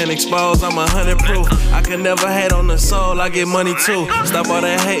you can't expose, I'm 100 proof. I can never hate on the soul, I get money too. Stop all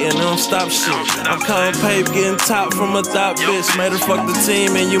that hating, don't stop shit. I'm calling pape, getting top from a top bitch. Made her fuck the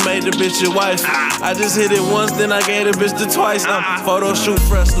team and you made the bitch your wife. I just hit it once, then I gave the bitch the twice. Photo shoot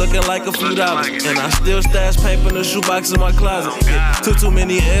fresh, looking like a few dollars. And I still stash paper in the shoebox in my closet. Yeah, too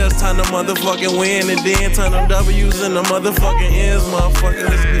many L's, time to motherfucking win. And then turn them W's in the motherfucking ends, motherfucker.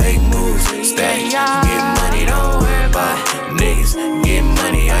 Let's get make moves, stack, get money, don't worry about niggas. Get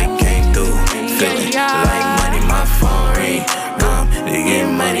money, I came through. Feeling like money, my phone ring. They get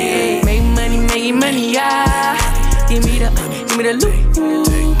money, Make money, yeah. Give me the loot.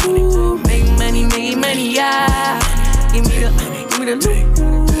 Make money, yeah. Give me the loot.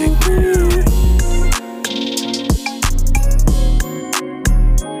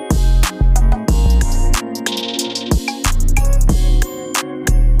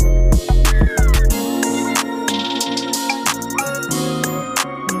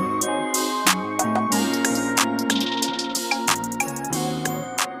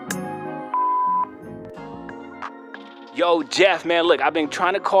 Yo, Jeff, man, look, I've been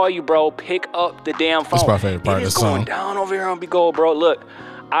trying to call you, bro. Pick up the damn phone. That's my favorite part of the It is going song. down over here on Be Gold, bro. Look,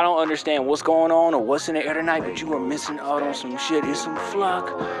 I don't understand what's going on or what's in the air tonight, but you are missing out on some shit. It's some flock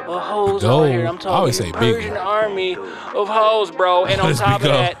of hoes Go. over here. I'm I always talking say Persian Biggie. army of hoes, bro. And on Let's top of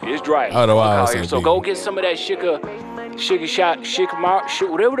Big that, O. it's dry. I don't know why I out always here. say So Biggie. go get some of that shit,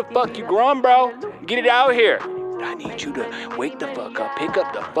 whatever the fuck you growing, bro. Get it out here. I need you to wake the fuck up. Pick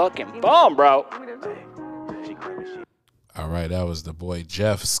up the fucking phone, bro. All right, that was the boy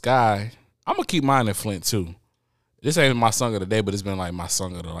Jeff Sky. I'm gonna keep mine in Flint too. This ain't my song of the day, but it's been like my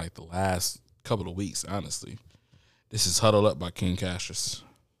song of the last couple of weeks, honestly. This is Huddle Up by King Castrus.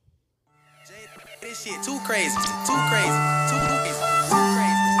 This shit too crazy, too crazy, too crazy, too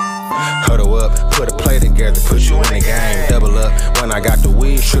crazy. Huddle up, put a play together, put you in the game. Double up, when I got the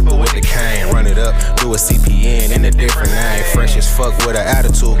weed, triple with the cane. Run it up, do a CPN in a different name. Fresh as fuck with an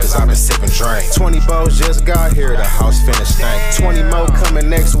attitude, cause I've been sipping drink. 20 bows just got here, the house finna stink. 20 more coming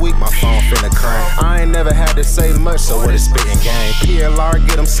next week, my phone finna crank. I ain't never had to say much, so what a spitting game. PLR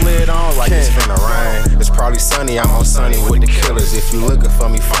get them slid on like it's finna rain. It's probably sunny, I'm on sunny with the killers. If you looking for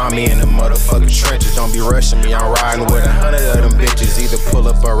me, find me in the motherfucking trenches. Don't be rushing me, I'm riding with 100 of them bitches. Either pull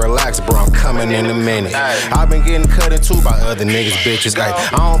up or relax, bro, I'm coming in a minute. I've been getting cut into by other niggas, bitches. Ay,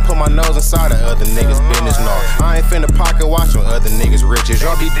 I don't put my nose inside of other niggas' business, no. I ain't finna pocket watch on other niggas' riches.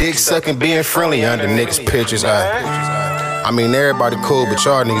 Y'all be dick sucking, being friendly under niggas' pictures. I mean, everybody cool, but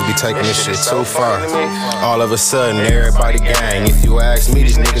y'all niggas be taking this shit too far. All of a sudden, everybody gang. If you ask me,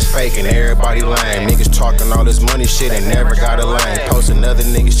 these niggas faking, everybody lame. Niggas talking all this money shit and never got a lane. Posting other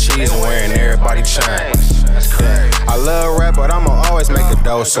niggas cheese and wearing everybody chains. I love rap, but I'ma always make a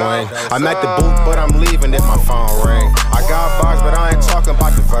dough swing. I'm at the booth, but I'm leaving if my phone ring. I got bars, but I ain't talking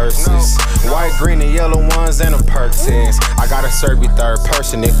about the verses. White, green, and yellow ones and them perk 10s. I gotta serve you third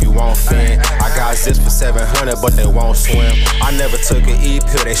person if you won't fin. I got zips for 700, but they won't swim. I never took an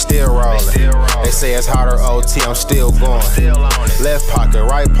E-pill, they still rolling. They say it's hotter OT, I'm still going. Left pocket,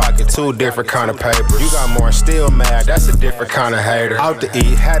 right pocket, two different kind of papers. You got more and still mad, that's a different kind of hater. Out to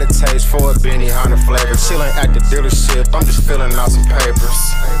eat, had a taste for a Benihana flavor. Chillin' at the dealership, I'm just filling out some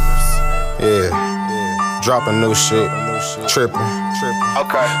papers. Yeah, dropping new shit, trippin'.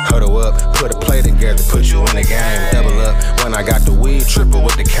 Okay. Huddle up, put a play together, put you in the game. Double up, when I got the weed, triple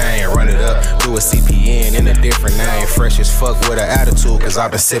with the cane. Run it up, do a CPN in a different name. Fresh as fuck with an attitude, cause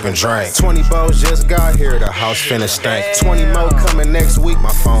I've been sippin' drink. 20 bows just got here, the house finna stink. 20 more coming next week,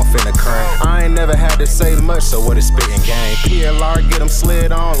 my phone finna crank. I ain't never had to say much, so what is spittin' game? PLR, get them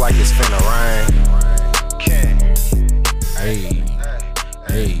slid on like it's finna rain. Hey,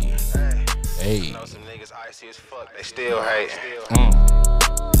 hey, hey. Know some niggas icy as fuck, they still hate.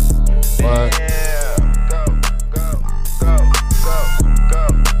 What?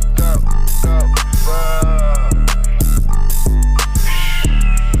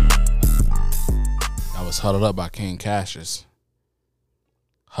 I was huddled up by King Cassius.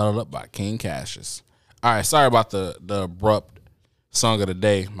 Huddled up by King Cassius. All right, sorry about the abrupt song of the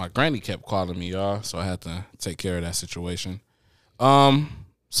day. My granny kept calling me, y'all, so I had to take care of that situation.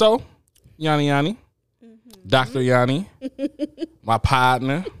 So Yanni, Dr. Yanni, my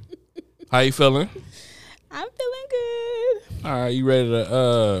partner. How you feeling? I'm feeling good. All right, you ready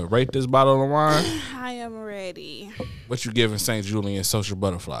to rate this bottle of wine? I am ready. What you giving St. Julian Social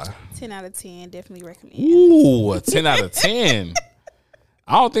Butterfly? 10 out of 10, definitely recommend. Ooh, a 10 out of 10.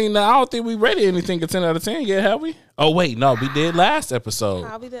 I don't think we rated anything a 10 out of 10 yet, have we? Oh wait, no, we did last episode.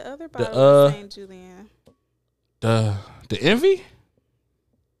 Probably the other bottle of St. Julian. The Envy?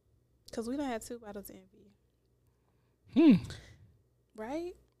 Because we don't have 2 bottles of Envy.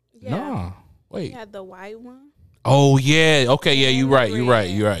 Right? Yeah. No. Wait. We had the white one. Oh yeah. Okay, yeah, you're right.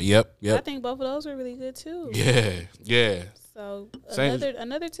 Yep. I think both of those were really good too. Yeah. So Same.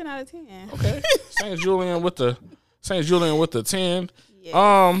 another 10 out of 10. Okay. St. Julian with the 10. Yes.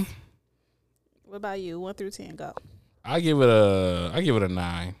 What about you? 1 through 10, go. I give it a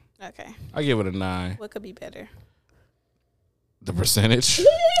 9. Okay. I give it a 9. What could be better? The percentage.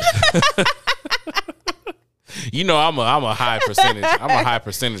 You know, I'm a high percentage. I'm a high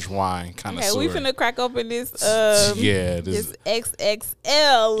percentage wine kind of. Okay, we finna crack open this. This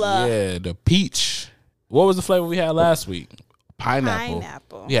XXL. Yeah, the peach. What was the flavor we had last week?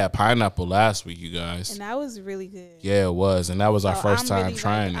 Pineapple. Yeah, pineapple last week, you guys. And that was really good. Yeah, it was, and that was our first time really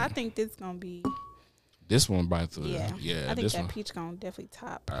trying I it. think this gonna be. This one by the I think that peach gonna definitely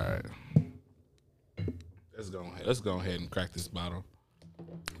top. All right, let's go ahead and crack this bottle.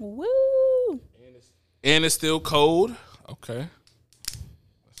 Woo! And it's still cold. Okay.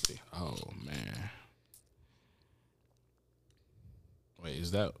 Let's see. Oh man. Wait,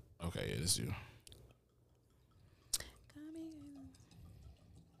 is that okay? Yeah, it's you.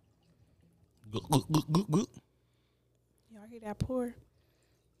 Y'all hear that pour?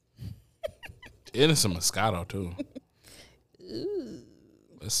 And it's a Moscato too. Ooh.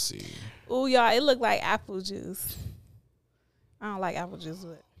 Let's see. Ooh, y'all, it looked like apple juice. I don't like apple juice,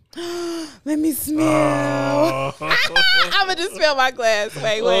 but let me smell. I'm gonna just smell my glass.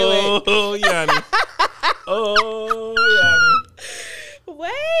 Wait. Oh, Yanni. Oh, Yanni.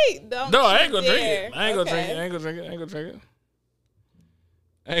 Wait, don't. No, I ain't gonna drink there. it. I ain't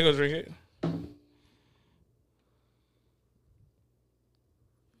gonna drink it.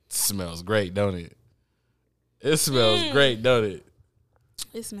 Smells great, don't it? It smells great, don't it?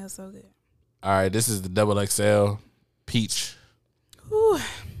 It smells so good. All right, this is the XXL peach. Ooh.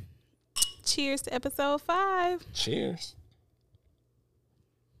 Cheers to episode 5. Cheers.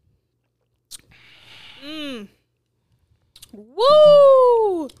 Woo!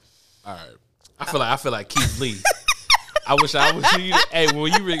 All right. I feel like Keith Lee. I wish you. Hey,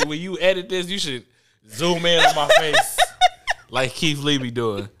 when you edit this, you should zoom in on my face like Keith Lee be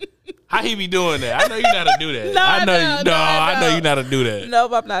doing. How he be doing that? I know you know how to do that. I know you know how to do that.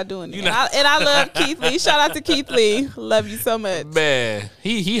 Nope, I'm not doing it. And I love Keith Lee. Shout out to Keith Lee. Love you so much. Man,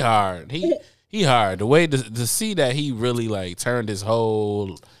 he hard. He hard. The way to see that he really like turned his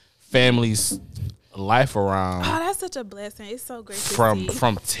whole family's life around. Oh, that's such a blessing. It's so great to see.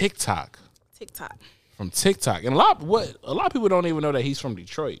 From TikTok. from TikTok, and a lot of people don't even know that he's from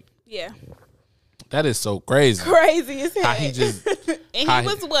Detroit. Yeah. That is so crazy. Crazy as hell. How he just and he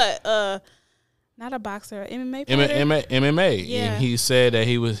was what? Not a boxer, MMA fighter? MMA. Yeah. And he said that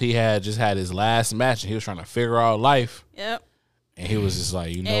he had just had his last match and he was trying to figure out life. Yep. And he was just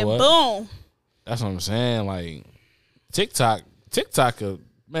like, you know and what? Boom. That's what I'm saying. Like TikTok,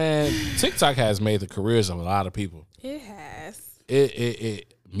 man, TikTok has made the careers of a lot of people. It has.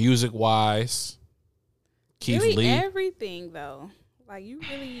 It music wise, Keith really Lee. Everything though. Like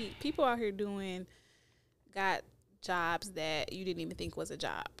people out here got jobs that you didn't even think was a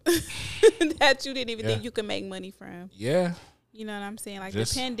job. That you didn't even think you could make money from. Yeah. You know what I'm saying? Like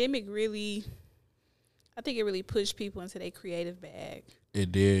the pandemic I think it really pushed people into their creative bag.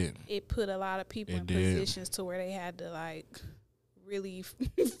 It did. It put a lot of people in positions to where they had to like really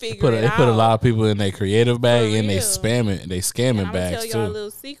figure it out. It put a lot of people in their creative bag and they scamming bags too. I'm gonna tell y'all a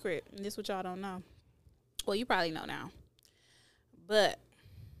little secret, and this is what y'all don't know. Well, you probably know now. But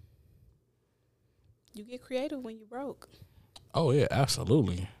you get creative when you broke. Oh yeah,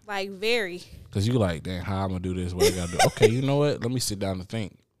 absolutely. Like very. Cause you like, dang, how I'm gonna do this? What I gotta do? Okay, you know what? Let me sit down and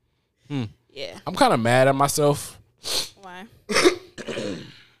think. Yeah. I'm kind of mad at myself. Why?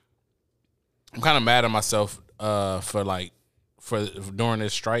 I'm kind of mad at myself for during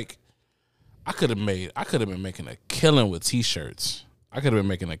this strike. I could have been making a killing with t-shirts. I could have been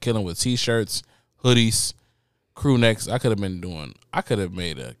making a killing with t-shirts, hoodies, crew necks. I could have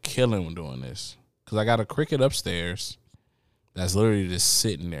made a killing when doing this. Cause I got a Cricut upstairs that's literally just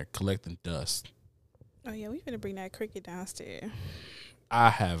sitting there collecting dust. Oh yeah, we finna bring that Cricut downstairs. I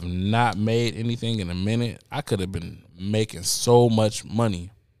have not made anything in a minute. I could have been making so much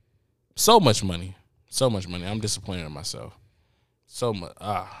money. I'm disappointed in myself. So much.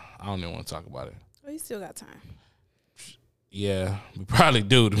 I don't even want to talk about it. Well, you still got time. Yeah, we probably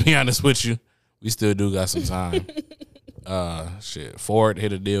do, to be honest with you. We still do got some time. Ford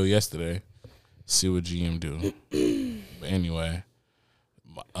hit a deal yesterday. See what GM do. But anyway,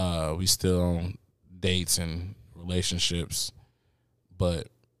 we still on dates and relationships. But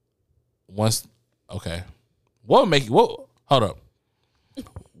hold up.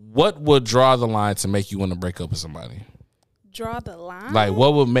 What would draw the line to make you want to break up with somebody? Draw the line? Like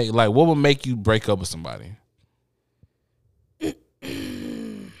what would make you break up with somebody?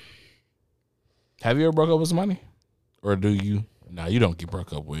 Have you ever broke up with somebody? Or do you? Nah, you don't get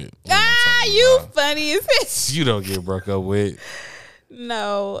broke up with. You funny as hell. You don't get broke up with.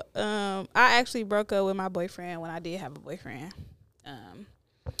 No. I actually broke up with my boyfriend when I did have a boyfriend.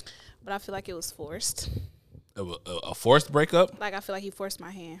 But I feel like it was forced. A forced breakup? Like I feel like he forced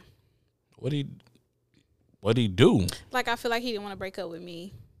my hand. What'd he do? Like I feel like he didn't want to break up with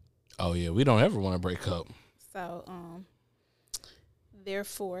me. Oh yeah, we don't ever want to break up. So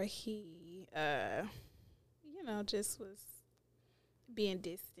therefore he just was being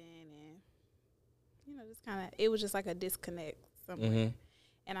distant and just kind of it was just like a disconnect somewhere. Mm-hmm.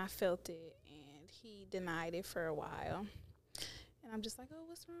 And I felt it and he denied it for a while. And I'm just like, oh,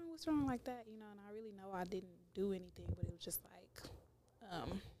 what's wrong like that? And I really know I didn't do anything, but it was just like,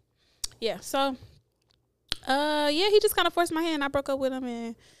 yeah. So, he just kind of forced my hand. I broke up with him,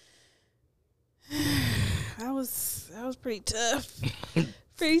 and that was pretty tough.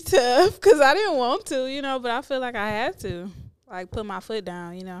 Pretty tough, because I didn't want to, but I feel like I had to, like, put my foot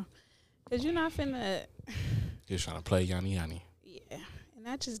down, because you're not finna. You're trying to play Yanni. Yeah, and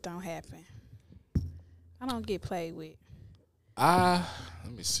that just don't happen. I don't get played with. Let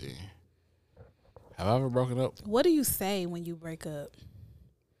me see. Have I ever broken up? What do you say when you break up?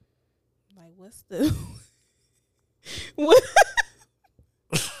 Like, what's the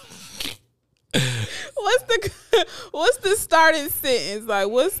what's the starting sentence? Like,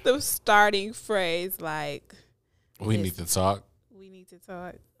 what's the starting phrase? Like, we need to talk. We need to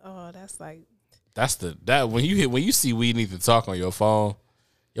talk. Oh, that's like when you see we need to talk on your phone,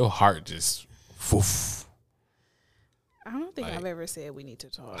 your heart just woof. I don't think I've ever said we need to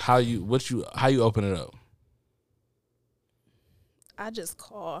talk. How you open it up? I just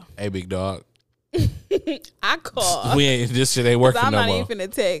call. Hey, big dog. I call. This shit ain't working no more. I'm not even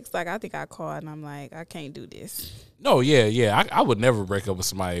finna text. Like, I think I call and I'm like, I can't do this. No, yeah. I would never break up with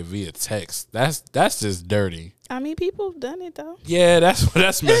somebody via text. That's just dirty. I mean, people have done it though. Yeah,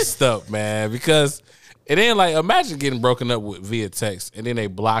 that's messed up, man. Because it ain't like, imagine getting broken up with via text and then they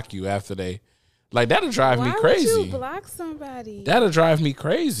block you after they. Like, that'll drive me crazy. Why would you block somebody? That'll drive me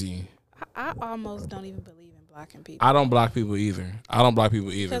crazy. I almost don't even believe in blocking people. I don't block people either.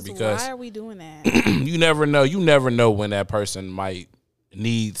 Because why are we doing that? You never know. You never know when that person might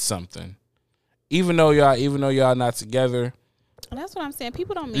need something. Even though y'all not together, And that's what I'm saying.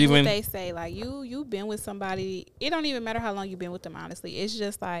 People don't mean what they say. Like you've been with somebody. It don't even matter how long you've been with them. Honestly, it's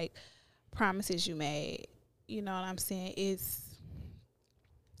just like promises you made. You know what I'm saying?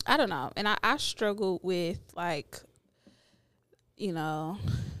 I don't know. And I struggled with like, you know,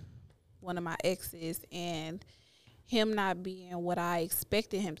 one of my exes and him not being what I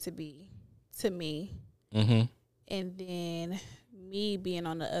expected him to be to me. Mm-hmm. And then me being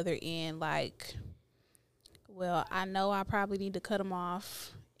on the other end, like, well, I know I probably need to cut him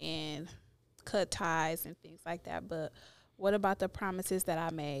off and cut ties and things like that. But what about the promises that I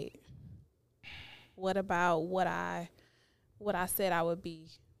made? What about what I said I would be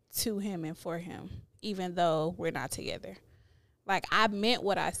to him and for him, even though we're not together? Like, I meant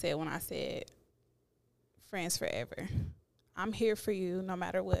what I said when I said friends forever. I'm here for you no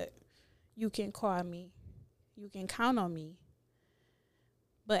matter what. You can call me. You can count on me.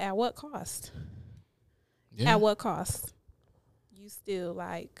 But at what cost? Yeah. At what cost? You still,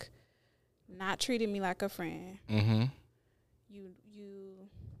 like, not treating me like a friend. Mm-hmm.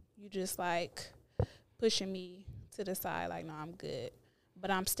 You just, like, pushing me to the side, like, no, I'm good.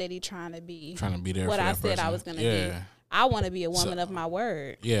 But I'm steady trying to be there what I said I was going to be. I want to be a woman of my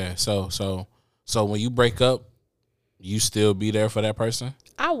word. Yeah. So when you break up, you still be there for that person?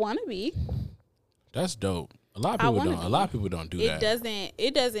 I want to be. That's dope. A lot of people don't. A lot of people don't do that.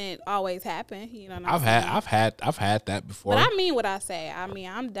 It doesn't always happen. You know what I'm saying? I've had that before. But I mean what I say. I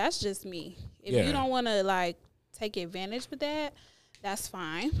mean, that's just me. If you don't want to like take advantage of that, that's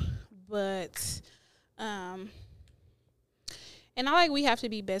fine. But and I like we have to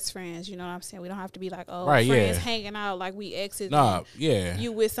be best friends, you know what I'm saying? We don't have to be like, friends hanging out like we exes. Nah, yeah.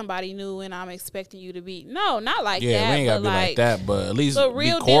 You with somebody new and I'm expecting you to be. No, not like that. Yeah, we ain't got to be like that, but at least but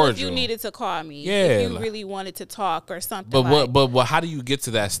real be cordial. Deal if you needed to call me. Yeah. If you really wanted to talk or something. But how do you get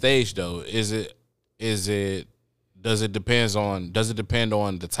to that stage though? Does it depend on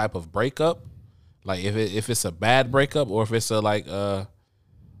the type of breakup? Like if it's a bad breakup or if it's a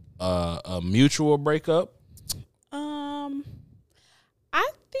mutual breakup? I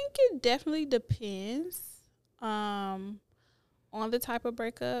think it definitely depends on the type of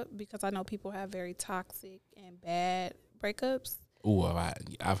breakup because I know people have very toxic and bad breakups. Ooh,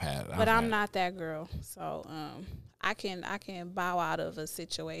 I've had. But I'm not that girl, so I can bow out of a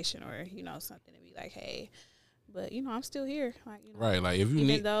situation or something and be like, hey, but I'm still here. Like, right, like if you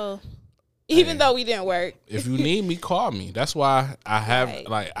even though we didn't work. If you need me, call me. That's why I have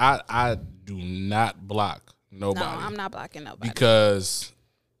I do not block nobody. No, I'm not blocking nobody. Because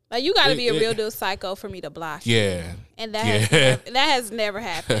like you got to be a real deal psycho for me to block you. Yeah. And that has never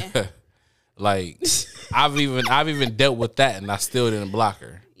happened. Like I've even dealt with that and I still didn't block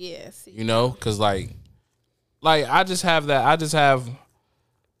her. Yes. Cuz like I just have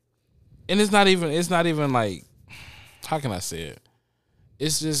and it's not even like, how can I say it?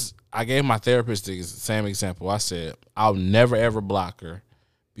 It's just I gave my therapist the same example. I said, I'll never ever block her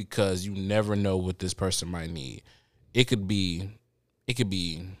because you never know what this person might need. It could be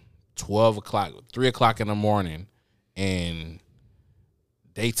 12 o'clock, 3 o'clock in the morning, and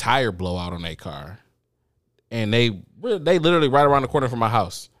they tire blow out on their car. And they literally right around the corner from my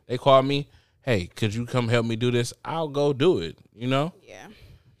house. They call me, hey, could you come help me do this? I'll go do it, Yeah.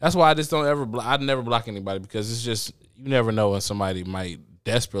 That's why I just don't ever I never block anybody because it's just, you never know when somebody might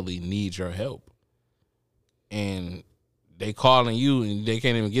desperately need your help. And they calling you and they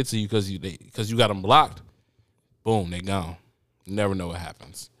can't even get to you because you got them blocked. Boom, they gone. You never know what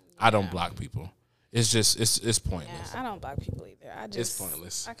happens. Yeah. I don't block people. It's just it's pointless. Yeah, I don't block people either. It's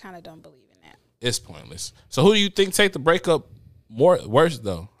pointless. I kind of don't believe in that. It's pointless. So who do you think take the breakup worse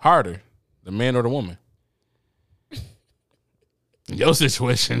though? Harder, the man or the woman? In your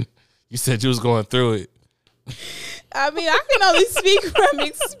situation, you said you was going through it. I mean, I can only speak from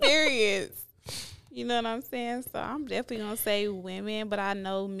experience. You know what I'm saying? So I'm definitely going to say women, but I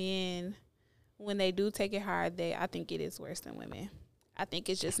know men, when they do take it hard, I think it is worse than women. I think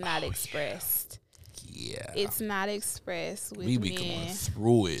it's just not expressed. Yeah. It's not expressed with we be men going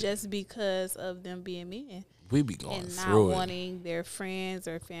through it. Just because of them being men. We be going and through it. And not wanting their friends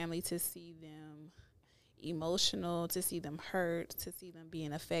or family to see them emotional, to see them hurt, to see them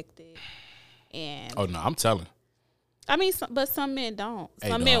being affected. And oh, no, I'm telling. I mean, but some men don't.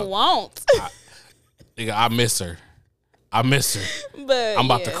 Some men won't. I miss her. But I'm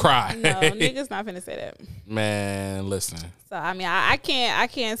about to cry. No, niggas not finna say that. Man, listen. So I mean, I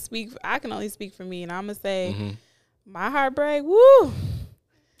can't speak. I can only speak for me, and I'm gonna say my heartbreak. Woo,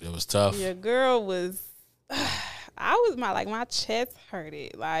 it was tough. Your girl was. My chest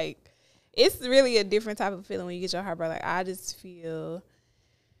hurted. Like it's really a different type of feeling when you get your heartbreak. Like I just feel.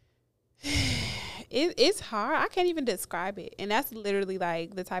 It's hard. I can't even describe it. And that's literally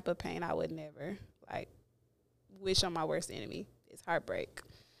like the type of pain I would never like wish on my worst enemy. It's heartbreak.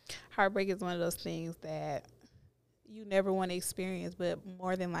 Heartbreak is one of those things that you never want to experience, but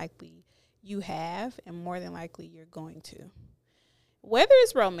more than likely you have, and more than likely you're going to. Whether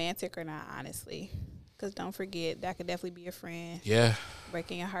it's romantic or not, honestly. Because don't forget, that could definitely be a friend. Yeah.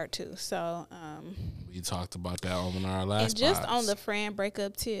 Breaking your heart too. So we talked about that on our last and just pods. on the friend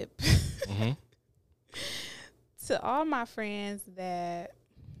breakup tip. Mm-hmm. To all my friends that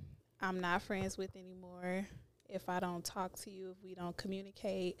I'm not friends with anymore, if I don't talk to you, if we don't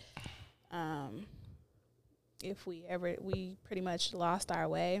communicate, if we pretty much lost our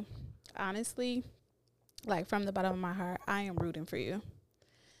way, honestly, like from the bottom of my heart, I am rooting for you.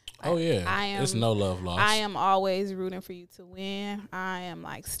 Oh yeah, it's no love lost. I am always rooting for you to win. I am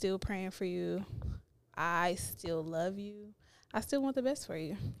like still praying for you. I still love you. I still want the best for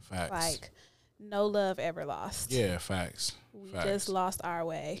you. Facts. Like no love ever lost. Yeah, facts. We Facts. just lost our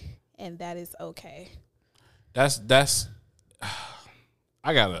way, and that is okay. That's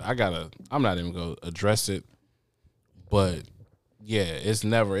I gotta I'm not even gonna address it, but yeah, it's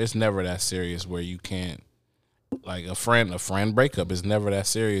never that serious where you can't, like a friend breakup is never that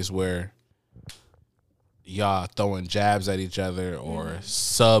serious where y'all throwing jabs at each other or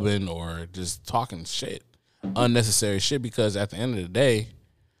subbing or just talking shit, unnecessary shit, because at the end of the day,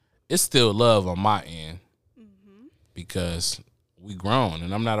 it's still love on my end because we grown,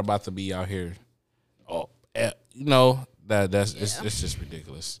 and I'm not about to be out here, that's it's just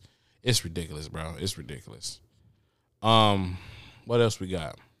ridiculous. It's ridiculous, bro. It's ridiculous. What else we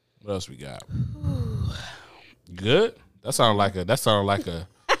got? Good? That sounded like a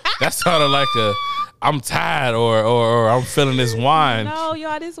I'm tired or I'm feeling this wine. No,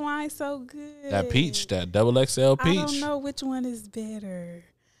 y'all, this wine's so good. That peach, that double XL peach. I don't know which one is better.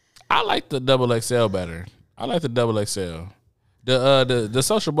 I like the double XL better. I like the double XL. The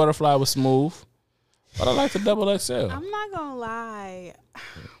social butterfly was smooth, but I like the double XL. I'm not gonna lie. You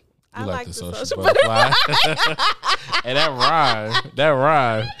I like the social butterfly. And that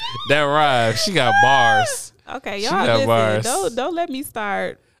rhyme. She got bars. Okay, She y'all got bars. listen. Don't let me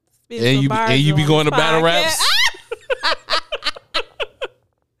start. And you be going to battle raps.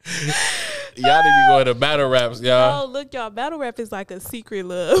 Y'all need to be going to battle raps, y'all. Oh, look, y'all. Battle rap is like a secret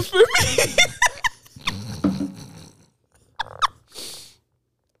love for me.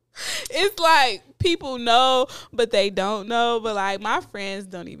 It's like people know, but they don't know. But like my friends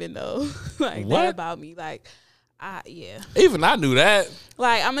don't even know like What? that about me. Like, yeah. Even I knew that.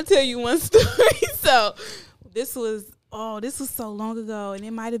 Like I'm gonna tell you one story. So this was so long ago, and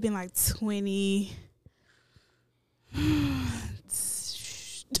it might have been like 20. I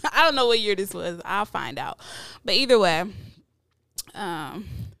don't know what year this was. I'll find out. But either way,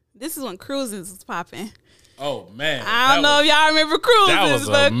 this is when Cruisins was popping. Oh man, I don't know if y'all remember Cruisins. That was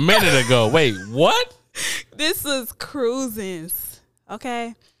a minute ago. Wait, what? This was Cruisins.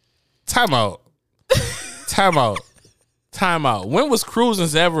 Okay. Time out. When was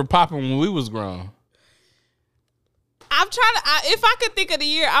Cruisins ever popping when we was grown? I'm trying to. If I could think of the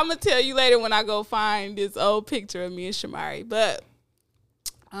year, I'm gonna tell you later when I go find this old picture of me and Shamari. But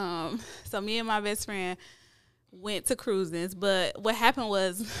so me and my best friend went to Cruisins, but what happened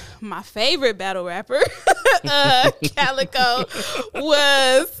was my favorite battle rapper, Calico,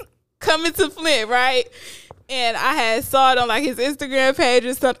 was coming to Flint, right? And I had saw it on like his Instagram page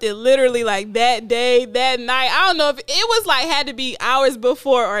or something, literally like that day, that night. I don't know if it was like had to be hours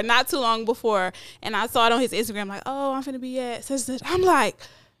before or not too long before. And I saw it on his Instagram, like, oh, I'm finna be at such and such. I'm like,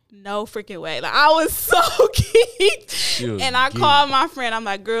 no freaking way. Like I was so geeked. And I called my friend. I'm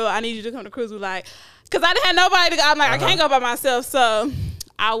like, girl, I need you to come to Cruise. Like, cause I didn't have nobody to go. I'm like, I can't go by myself. So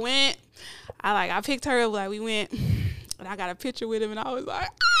I went. I picked her up. Like we went, and I got a picture with him, and I was like,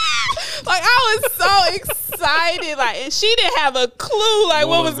 like I was so excited. Like, and she didn't have a clue like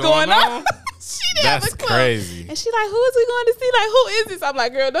what was going on. She didn't have a clue. That's crazy. And she like, who is we going to see? Like, who is this? I'm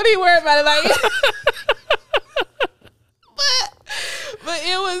like, girl, don't even worry about it. Like, but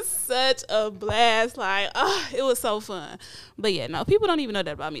it was such a blast. Like, it was so fun. But yeah, no, people don't even know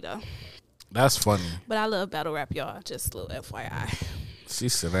that about me though. That's funny. But I love battle rap, y'all. Just a little FYI. She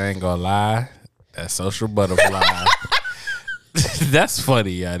said, I ain't gonna lie. That social butterfly. That's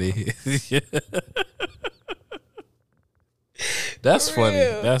funny, Yadi. That's funny.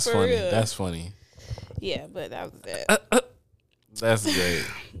 That's funny. Real. That's funny. Yeah, but that was that. That's great.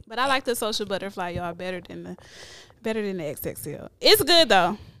 But I like the social butterfly, y'all, better than the XXL. It's good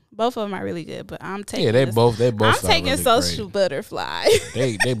though. Both of them are really good, but I'm taking. Yeah, they both. I'm taking really social great. butterfly.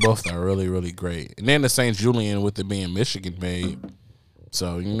 they both are really, really great. And then the St. Julian with it being Michigan made.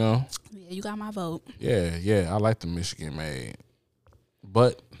 So, you know. Yeah, Yeah, you got my vote. Yeah, I like the Michigan made,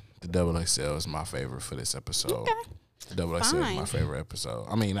 but the Double XL is my favorite for this episode. Okay. The Double XL is my favorite episode.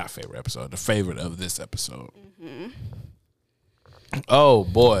 I mean, not favorite episode, the favorite of this episode. Oh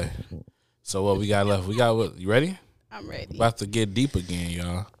boy! So what we got left? We got what? You ready? I'm ready. About to get deep again,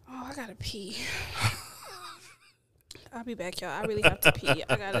 y'all. Oh, I gotta pee. I'll be back, y'all. I really have to pee.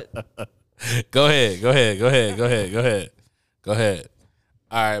 I gotta. Go ahead.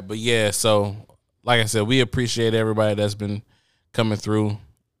 All right, but yeah, so like I said, we appreciate everybody that's been coming through,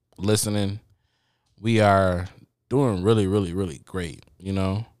 listening. We are doing really, really, really great, you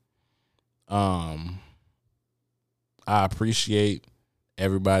know. I appreciate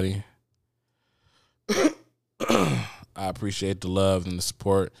everybody. I appreciate the love and the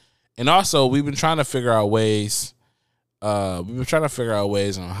support. And also, we've been trying to figure out ways on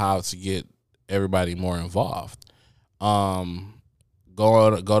how to get everybody more involved.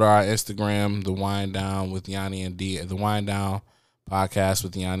 Go to our Instagram, The Wind Down with Yanni and Dion, The Wind Down podcast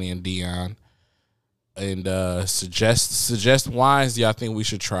with Yanni and Dion, and suggest wines y'all think we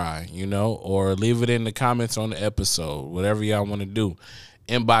should try, you know, or leave it in the comments on the episode, whatever y'all want to do.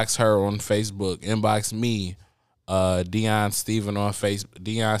 Inbox her on Facebook, inbox me, Dion Steven on Facebook,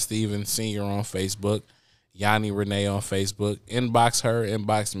 Dion Steven Senior on Facebook, Yanni Renee on Facebook. Inbox her,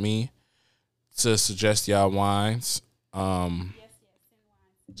 inbox me to suggest y'all wines.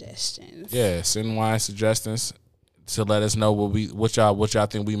 Suggestions. Yeah, send wine suggestions to let us know what y'all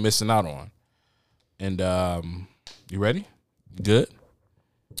think we missing out on. And you ready? Good?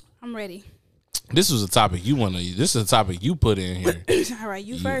 I'm ready. This was a topic this is a topic you put in here. All right,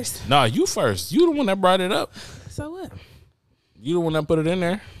 you first. No, you first. You the one that brought it up. So what? You the one that put it in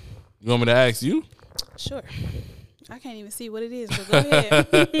there. You want me to ask you? Sure. I can't even see what it is, but go ahead.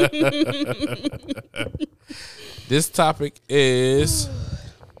 This topic is,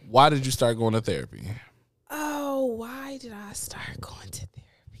 why did you start going to therapy? Oh, why did I start going to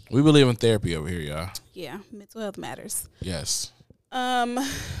therapy? We believe in therapy over here, y'all. Yeah, mental health matters. Yes. Why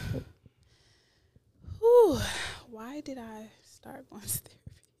did I start going to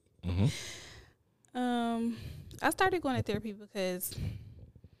therapy? I started going to therapy because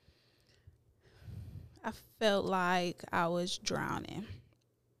I felt like I was drowning.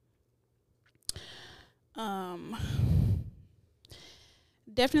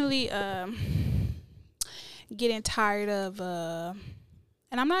 Definitely getting tired of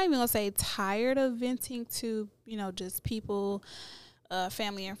and I'm not even gonna say tired of venting to, you know, just people,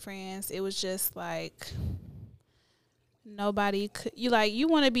 family and friends. It was just like nobody could, you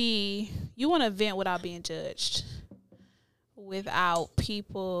want to vent without being judged, without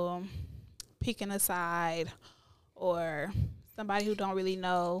people picking a side or somebody who don't really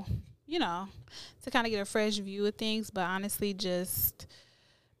know, you know, to kind of get a fresh view of things. But honestly, just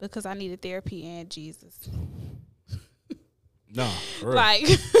because I needed therapy and Jesus. No, for real. Like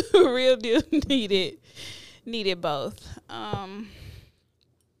real deal, needed both. And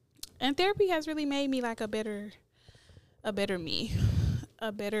therapy has really made me like a better me,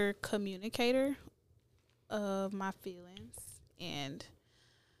 a better communicator of my feelings, and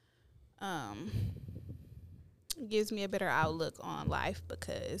gives me a better outlook on life,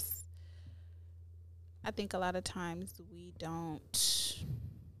 because I think a lot of times we don't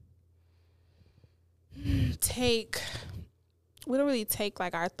really take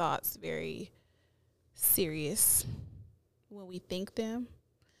like our thoughts very serious when we think them,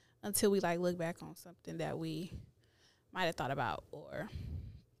 until we like look back on something that we might have thought about, or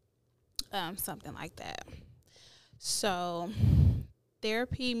something like that. So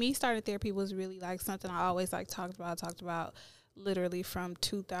me starting therapy was really like something I always like talked about literally from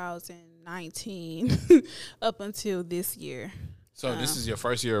 2019 up until this year. So this is your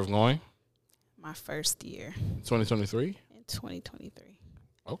first year of going? My first year. 2023? In 2023.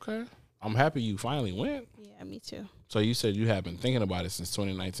 Okay. I'm happy you finally went. Yeah, me too. So you said you have been thinking about it since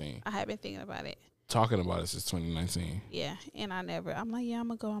 2019. I have been thinking about it. Talking about it since 2019. Yeah, and I'm like, yeah,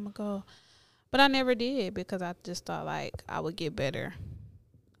 I'm gonna go. But I never did, because I just thought like I would get better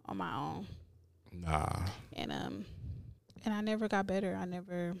on my own. Nah. And I never got better. I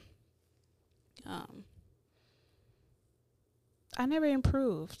never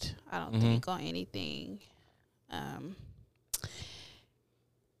improved, I don't think, on anything.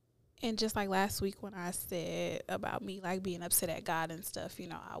 And just like last week when I said about me like being upset at God and stuff, you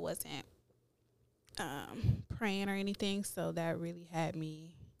know, I wasn't praying or anything, so that really had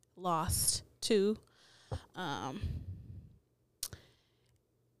me lost too. And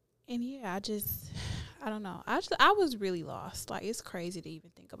yeah, I don't know. I was really lost. Like, it's crazy to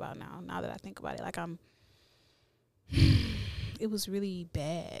even think about now that I think about it. Like, it was really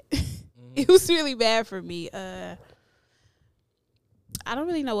bad. It was really bad for me. I don't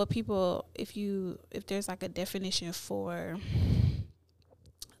really know what people, if there's like a definition for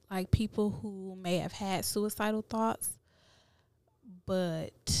like people who may have had suicidal thoughts,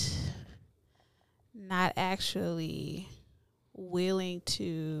 but not actually willing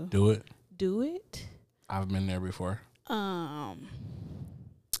to Do it. I've been there before. But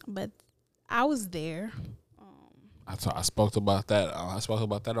I was there. I spoke about that. I spoke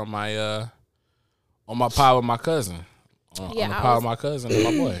about that on my pod with my cousin. On the pod with my cousin and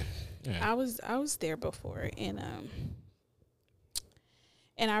my boy. Yeah. I was there before, and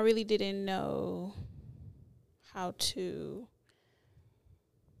I really didn't know how to.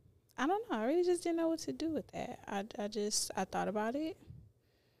 I don't know. I really just didn't know what to do with that. I thought about it.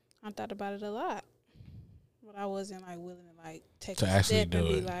 I thought about it a lot, but I wasn't like willing to like take a step and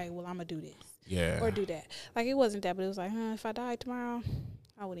be like, well, I'm gonna do this, or do that. Like it wasn't that, but it was like, if I died tomorrow,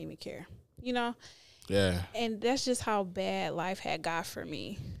 I wouldn't even care, you know. Yeah. And that's just how bad life had got for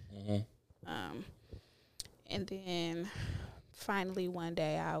me. Mm-hmm. And then finally one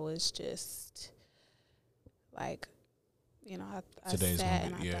day I was just like, you know, I sat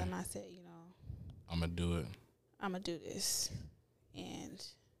and I thought, and I said, you know, I'm gonna do it. I'm gonna do this, and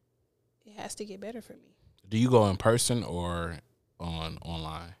it has to get better for me. Do you go in person or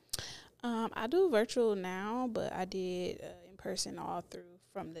online? I do virtual now, but I did in person all through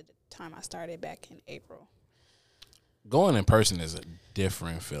from the time I started back in April. Going in person is a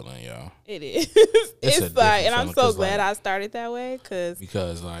different feeling, y'all. It is. It's like, and I'm so glad I started that way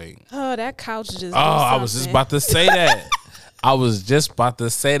because like, oh, that couch just. Oh, I was just about to say that. I was just about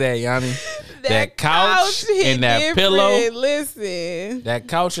to say that, Yanni. That couch and that pillow. Listen. That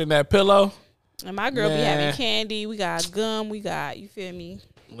couch and that pillow. And my girl be having candy. We got gum. We got, you feel me?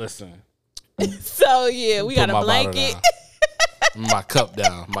 Listen. So, yeah, we got a blanket. My cup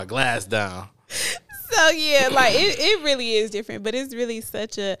down. My glass down. So, yeah, like, it really is different. But it's really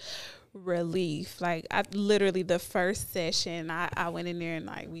such a relief. Like, literally the first session, I went in there and,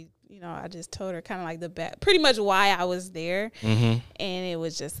 like, I just told her kind of like pretty much why I was there. Mm-hmm. And it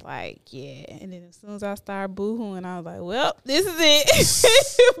was just like, yeah. And then as soon as I started boohooing, I was like, well, this is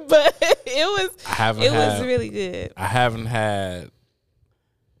it. But it was really good. I haven't had.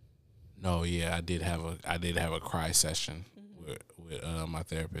 No, yeah, I did have a cry session with my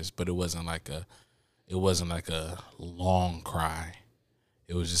therapist, but it wasn't like a long cry.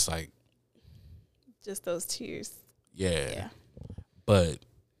 It was just like just those tears. Yeah. But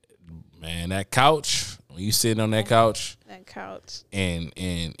man, that couch, when you sitting on that couch, and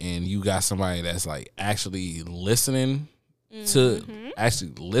you got somebody that's like actually listening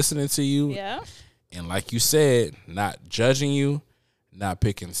to you, yeah, and like you said, not judging you, not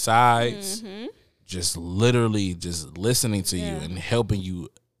picking sides, just literally just listening to you and helping you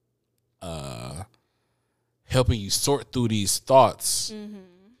sort through these thoughts.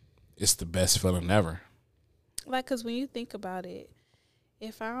 It's the best feeling ever. Like, cause when you think about it,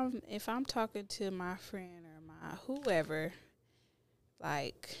 if I'm talking to my friend or my whoever,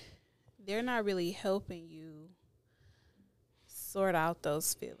 like, they're not really helping you sort out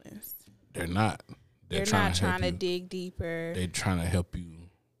those feelings. They're not. They're not trying to dig deeper. They're trying to help you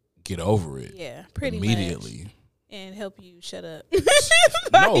get over it. Yeah, pretty immediately. Much. And help you shut up.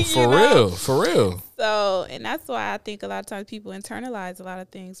 No, for real. So, and that's why I think a lot of times people internalize a lot of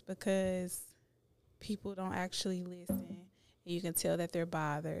things because people don't actually listen. You can tell that they're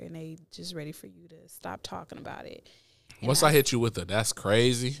bothered and they just ready for you to stop talking about it. And once I hit you with that's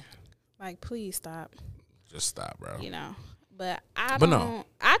crazy. Like, please stop. Just stop, bro. You know. But I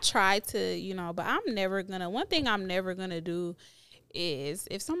try to, but I'm never gonna, one thing I'm never gonna do is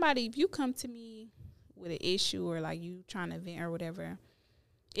if you come to me with an issue or like you trying to vent or whatever,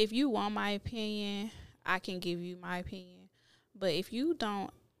 if you want my opinion, I can give you my opinion. But if you don't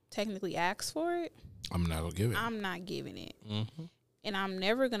technically ask for it, I'm not gonna give it. I'm not giving it. Mm-hmm. And I'm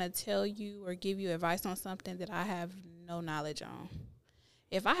never going to tell you or give you advice on something that I have no knowledge on.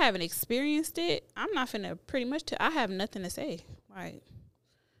 If I haven't experienced it, I'm not finna I have nothing to say. Like,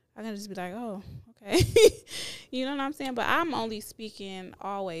 I can just be like, oh, okay. You know what I'm saying? But I'm only speaking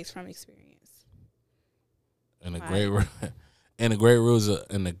always from experience. And the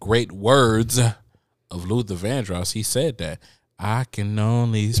great words of Luther Vandross, he said that I can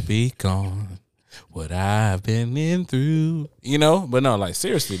only speak on what I've been in through, but no, like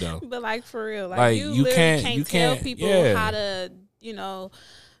seriously though. But like for real, like you can't tell people how to,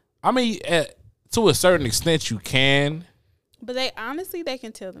 I mean, to a certain extent you can. But they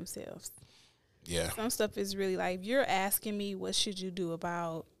can tell themselves. Yeah. Some stuff is really like, if you're asking me what should you do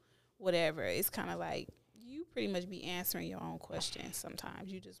about whatever, it's kind of like, you pretty much be answering your own questions.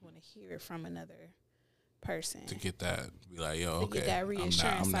 Sometimes you just want to hear it from another person to get that, be like, yo, to okay, get that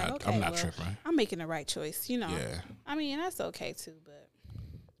reassurance. I'm not tripping. I'm making the right choice. You know. Yeah. I mean, that's okay too, but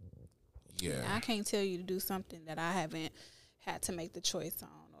yeah, I can't tell you to do something that I haven't had to make the choice on,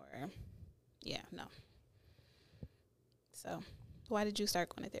 or no. So, why did you start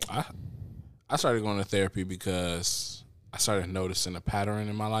going to therapy? I started going to therapy because I started noticing a pattern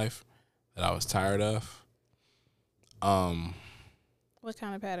in my life that I was tired of. What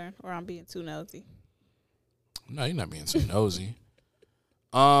kind of pattern? Or I'm being too nosy? No, you're not being too nosy.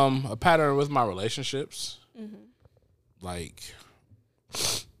 A pattern with my relationships. Mm-hmm. Like,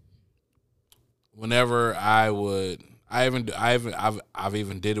 whenever I've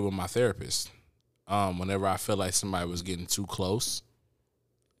even did it with my therapist. Whenever I feel like somebody was getting too close,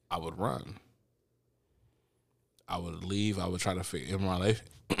 I would run. I would leave. I would try to figure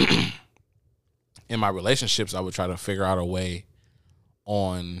in my relationships. I would try to figure out a way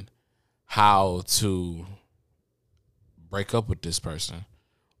on how to break up with this person,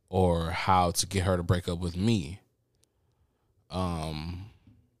 or how to get her to break up with me.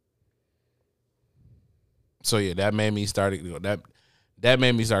 So yeah, that made me start going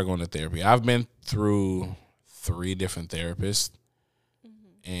to therapy. I've been through 3 different therapists,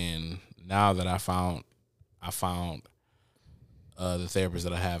 and now that I found the therapist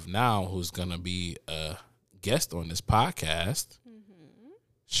that I have now, who's gonna be a guest on this podcast.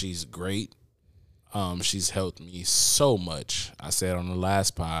 She's great. She's helped me so much. I said on the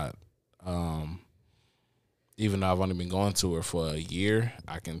last pod, even though I've only been going to her for a year,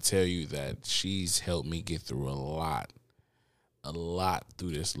 I can tell you that she's helped me get through a lot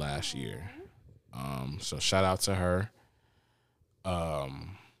through this last year. So shout out to her.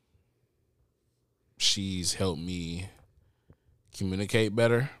 She's helped me communicate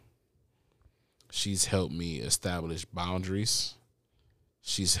better. She's helped me establish boundaries.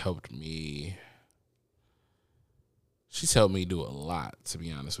 She's helped me do a lot, to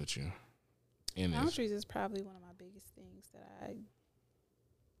be honest with you. And boundaries is probably one of my biggest things that I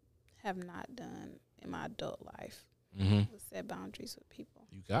have not done in my adult life. Set boundaries with people.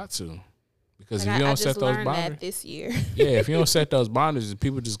 You got to. Because if you don't set those boundaries that this year. Yeah, if you don't set those boundaries,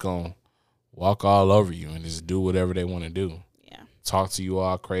 people just gonna walk all over you and just do whatever they want to do. Yeah. Talk to you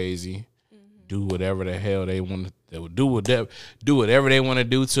all crazy. Do whatever the hell they want to. They will do whatever they want to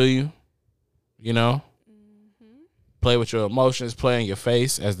do to you. You know. Play with your emotions. Play in your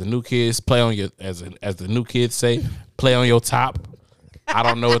face, as the new kids play on your as the new kids say. Play on your top. I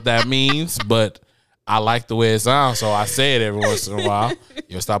don't know what that means, but I like the way it sounds, so I say it every once in a while.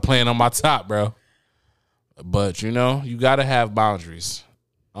 Yo, stop playing on my top, bro. But you know, you gotta have boundaries.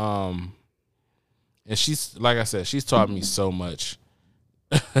 And she's, like I said, she's taught me so much.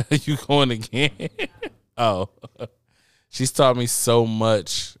 You going again? Oh, she's taught me so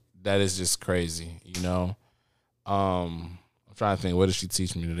much that is just crazy. You know, I'm trying to think, what did she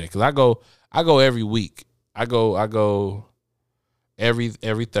teach me today? Because I go every week. I go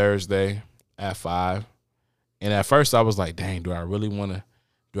every Thursday at 5. And at first I was like, dang, do I really want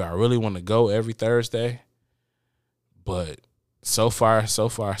to go every Thursday? But so far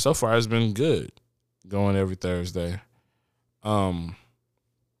it's been good going every Thursday.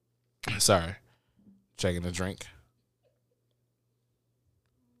 Sorry. Checking the drink.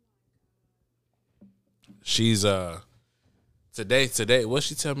 She's today, what'd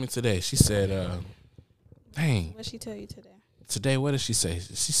she tell me today? She said, dang. What'd she tell you today? Today, what did she say?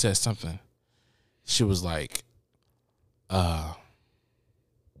 She said something. She was like,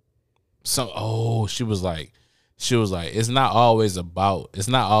 she was like, it's not always about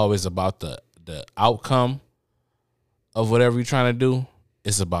the outcome of whatever you're trying to do.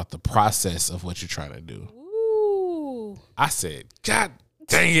 It's about the process of what you're trying to do. Ooh. I said, God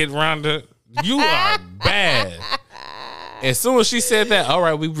dang it, Rhonda, you are bad. As soon as she said that, all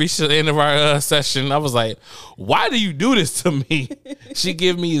right, we reached the end of our session. I was like, why do you do this to me? She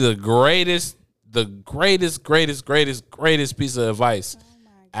gave me the greatest piece of advice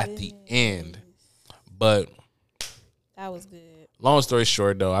at the end. But that was good. Long story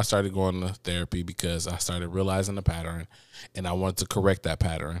short, though, I started going to therapy because I started realizing the pattern, and I wanted to correct that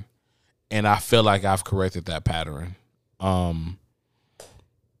pattern. And I feel like I've corrected that pattern.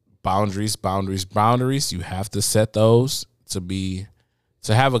 Boundaries. You have to set those to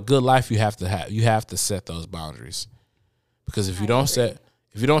have a good life. You have to set those boundaries, because if you don't set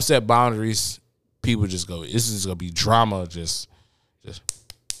boundaries, people just go. This is gonna be drama, just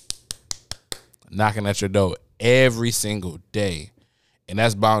knocking at your door every single day. And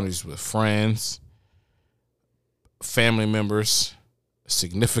that's boundaries with friends, family members,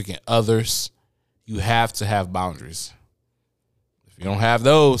 significant others, you have to have boundaries. If you don't have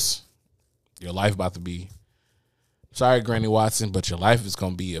those, your life about to be, sorry, Granny Watson, but your life is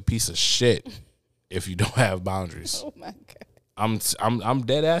gonna be a piece of shit if you don't have boundaries. Oh my God. I'm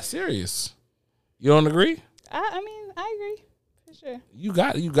dead ass serious. You don't agree? I mean, I agree for sure. You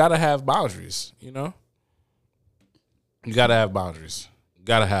gotta have boundaries. You know, you gotta have boundaries. You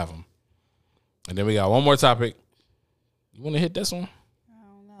gotta have them. And then we got one more topic. You want to hit this one? I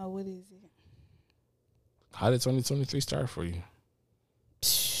don't know. What is it? How did 2023 start for you?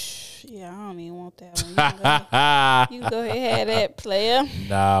 Yeah, I don't even want that one. You can go ahead and have that, player.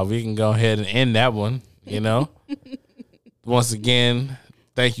 Nah, we can go ahead and end that one. You know. Once again,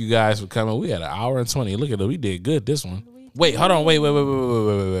 thank you guys for coming. We had an hour and 20. Look at it. We did good this one. Wait, hold on. Wait. What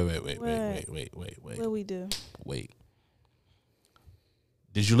we do? Wait.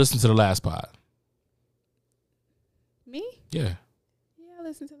 Did you listen to the last pod? Me? Yeah. Yeah, I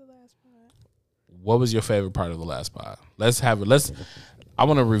listened to the last pod. What was your favorite part of the last pod? I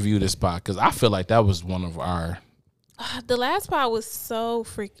want to review this pod because I feel like that was one of our. The last pod was so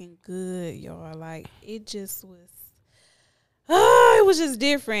freaking good, y'all. Like, it just was. It was just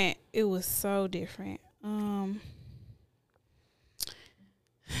different. It was so different. I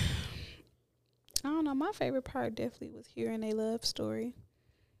don't know. My favorite part definitely was hearing their love story.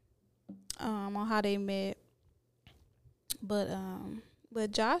 On how they met. But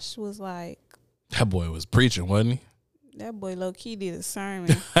Josh was like, that boy was preaching, wasn't he? That boy low key did a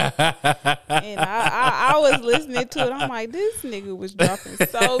sermon. And I was listening to it. I'm like, this nigga was dropping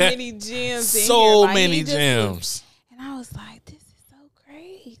so many gems in here. So like, many gems. And I was like, this is so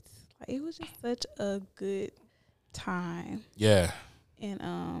great. Like, it was just such a good time. Yeah.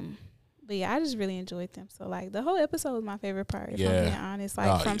 And but yeah, I just really enjoyed them. So like the whole episode was my favorite part, if I'm Yeah. being honest.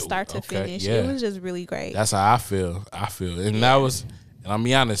 Like from start to finish. Yeah. It was just really great. That's how I feel. And that was, and I'll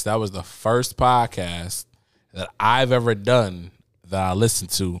be honest, that was the first podcast that I've ever done that I listened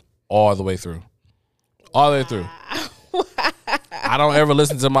to all the way through. All the way through. I don't ever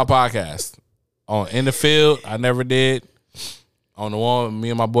listen to my podcast. On In the Field, I never did. On the one with me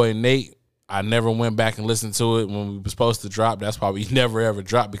and my boy Nate, I never went back and listened to it when we were supposed to drop. That's probably never ever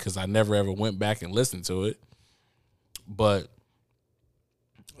dropped because I never ever went back and listened to it. But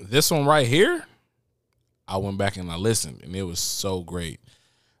this one right here, I went back and I listened, and it was so great.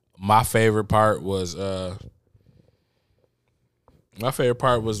 My favorite part was when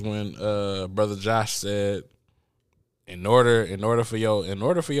Brother Josh said, in order for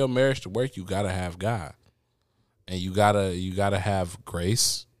your marriage to work, you gotta have God, and you gotta have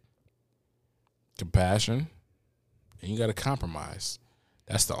grace, compassion, and you gotta compromise.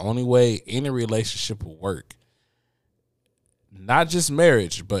 That's the only way any relationship will work. Not just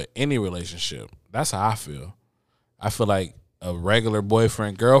marriage, but any relationship. That's how I feel. I feel like a regular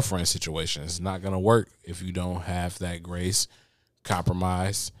boyfriend-girlfriend situation is not going to work if you don't have that grace,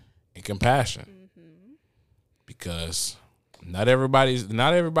 compromise, and compassion. Mm-hmm. Because not everybody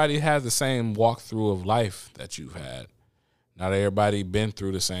has the same walkthrough of life that you've had. Not everybody been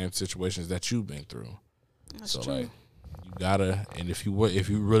through the same situations that you've been through. That's true. Like, you gotta, and if you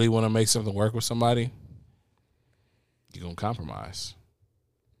really want to make something work with somebody, you're gonna compromise.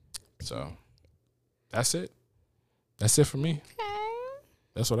 So that's it. That's it for me. Okay.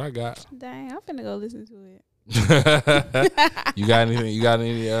 That's what I got. Dang, I'm finna go listen to it. You got anything? You got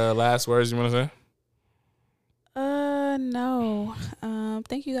any last words you want to say? No.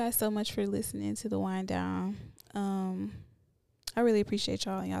 Thank you guys so much for listening to the Wind Down. I really appreciate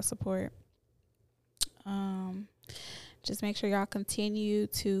y'all and y'all support. Just make sure y'all continue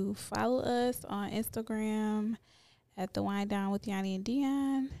to follow us on Instagram at the Wind Down with Yanni and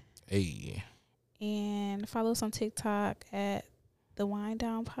Dion. Hey. And follow us on TikTok at the Wind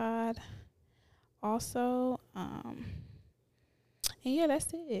Down Pod. Also, and yeah, that's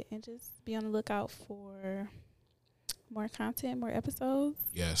it. And just be on the lookout for more content, more episodes.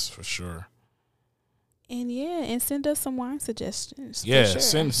 Yes, for sure. And yeah, and send us some wine suggestions. Yeah, for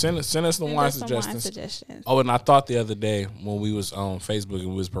sure. send us the wine suggestions. Oh, and I thought the other day when we was on Facebook and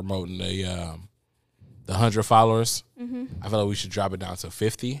we was promoting the 100 followers, I felt like we should drop it down to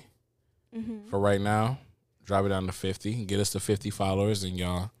 50 for right now. Drop it down to 50 and get us to 50 followers, and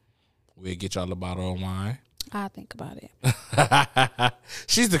we'll get y'all a bottle of wine. I'll think about it.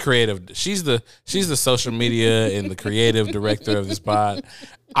 She's the creative. She's the social media and the creative director of this pod.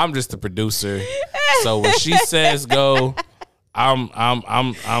 I'm just the producer. So when she says go,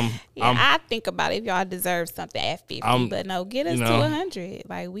 I think about it if y'all deserve something at 50. But no, get us to 100.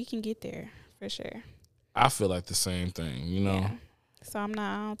 Like, we can get there for sure. I feel like the same thing, you know. Yeah. So I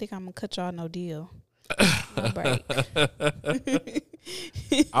don't think I'm gonna cut y'all no deal. my break.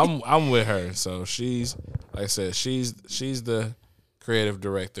 I'm with her. So she's, like I said, she's the creative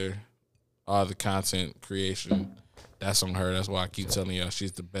director. All the content creation, that's on her. That's why I keep telling y'all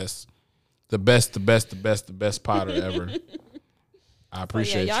she's the best potter ever. I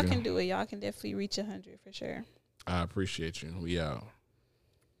appreciate y'all you. Can do it. Y'all can definitely reach 100 for sure. I appreciate you. We out.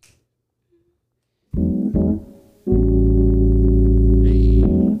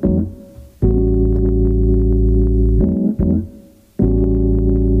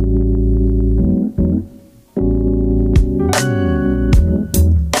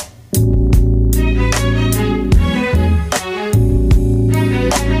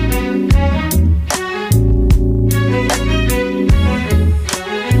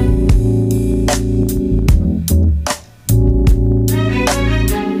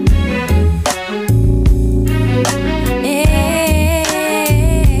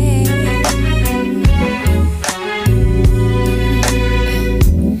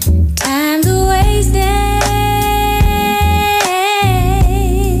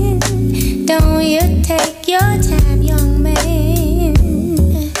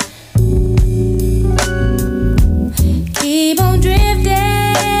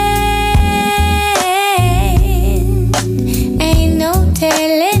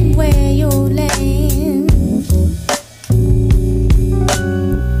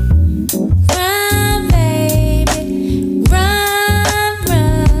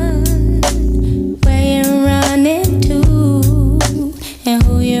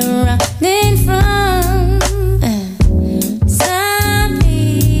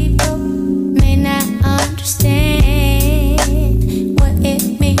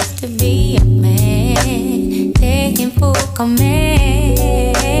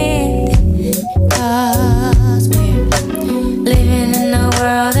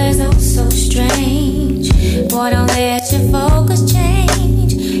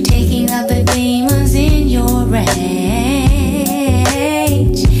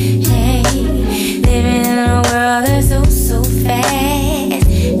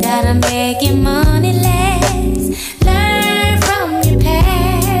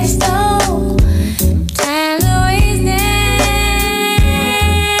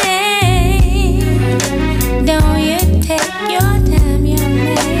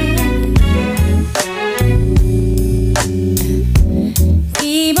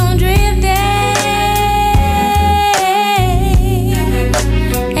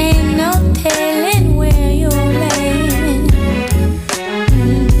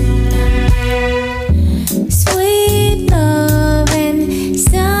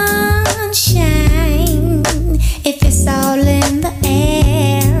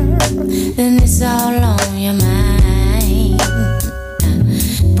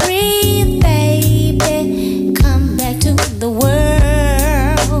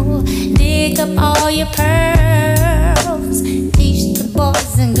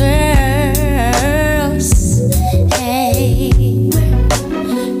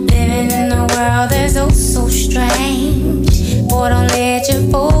 Living in a world, there's also